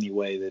any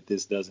way that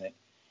this doesn't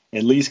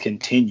at least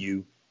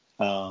continue.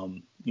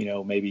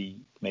 Maybe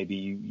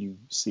you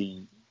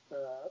see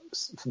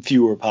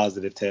fewer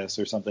positive tests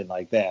or something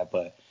like that,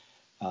 but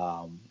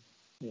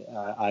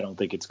I don't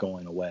think it's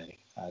going away.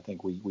 I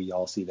think we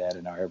all see that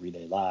in our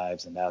everyday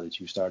lives, and now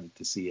that you started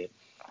to see it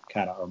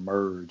kind of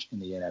emerge in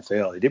the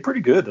NFL, it did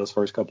pretty good those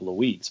first couple of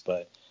weeks,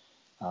 but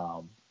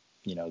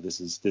this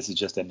is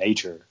just the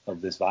nature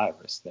of this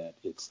virus, that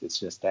it's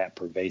just that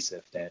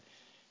pervasive that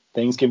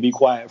things can be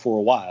quiet for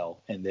a while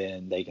and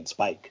then they can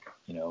spike.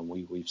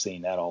 We've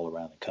seen that all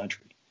around the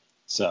country.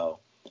 So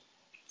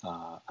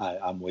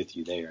I'm with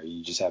you there.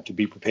 You just have to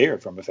be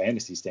prepared from a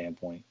fantasy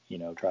standpoint.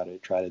 Try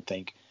to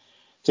think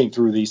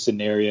through these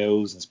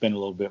scenarios and spend a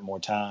little bit more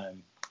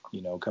time,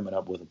 coming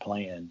up with a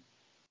plan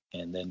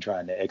and then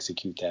trying to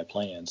execute that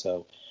plan.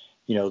 So,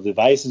 the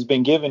advice has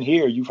been given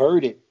here. You've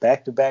heard it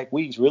back-to-back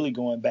weeks, really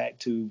going back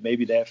to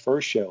maybe that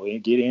first show,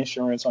 and get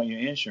insurance on your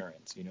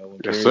insurance, when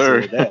yes,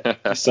 sir.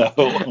 That. So,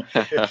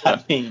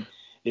 I mean,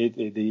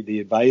 the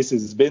advice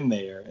has been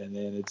there, and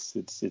then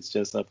it's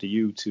just up to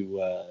you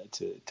to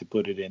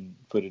put it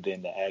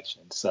into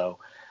action. So,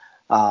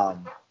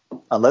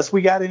 unless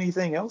we got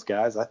anything else,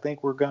 guys, I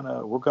think we're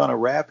gonna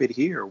wrap it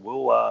here.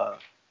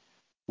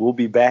 We'll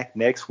be back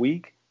next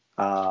week.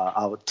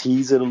 I'll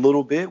tease it a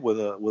little bit with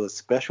a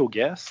special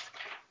guest.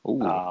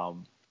 A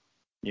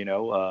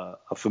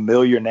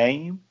familiar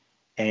name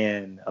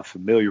and a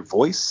familiar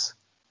voice.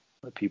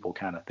 Let people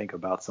kind of think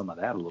about some of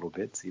that a little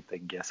bit, see if they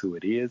can guess who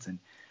it is, and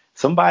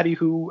somebody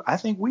who I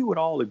think we would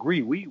all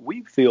agree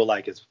we feel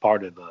like it's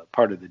part of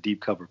the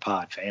Deep Cover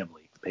Pod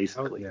family,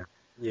 basically. Oh,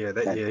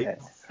 yeah.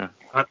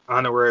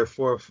 Honorary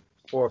fourth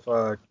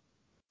co-host.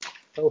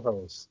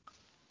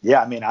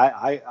 Yeah, I mean,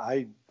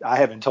 I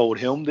haven't told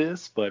him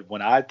this, but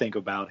when I think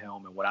about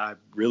him and when I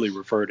really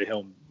refer to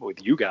him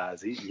with you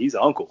guys, he's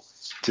uncle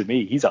to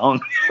me. He's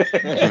uncle.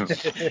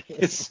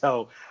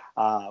 So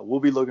we'll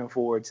be looking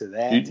forward to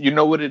that. You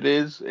know what it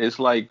is? It's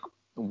like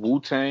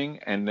Wu-Tang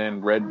and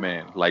then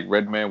Redman. Like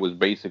Redman was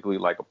basically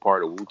like a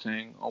part of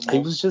Wu-Tang almost.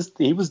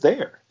 He was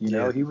there.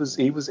 He was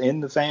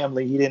in the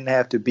family. He didn't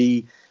have to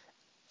be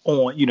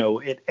on,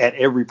 at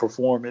every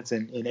performance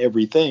and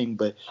everything,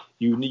 but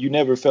you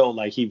never felt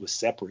like he was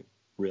separate,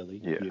 really.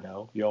 Yeah.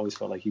 You always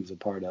felt like he was a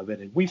part of it,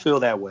 and we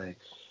feel that way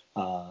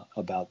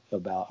about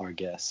our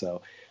guests.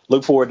 So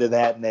look forward to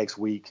that next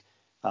week.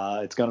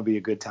 It's going to be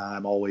a good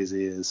time, always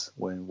is,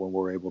 when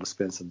we're able to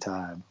spend some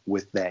time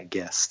with that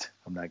guest.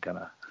 I'm not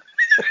gonna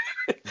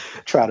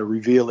try to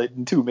reveal it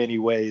in too many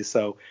ways.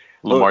 So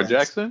Lamar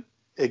Jackson?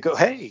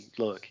 Hey,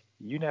 look.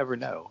 You never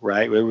know,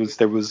 right? It was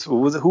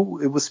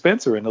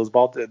Spencer and those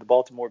the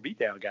Baltimore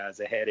Beatdown guys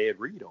that had Ed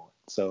Reed on.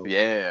 So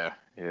they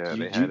had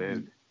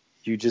Ed.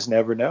 You just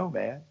never know,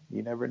 man.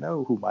 You never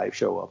know who might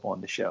show up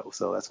on the show.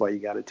 So that's why you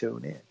got to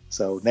tune in.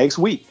 So next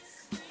week,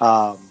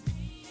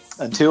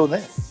 until then,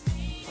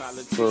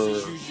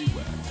 for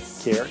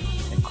Kerry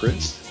and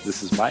Chris,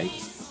 this is Mike.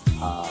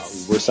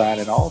 We're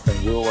signing off,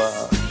 and we'll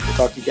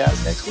talk to you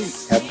guys next week.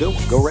 Have a good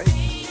one. Go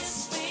Ravens.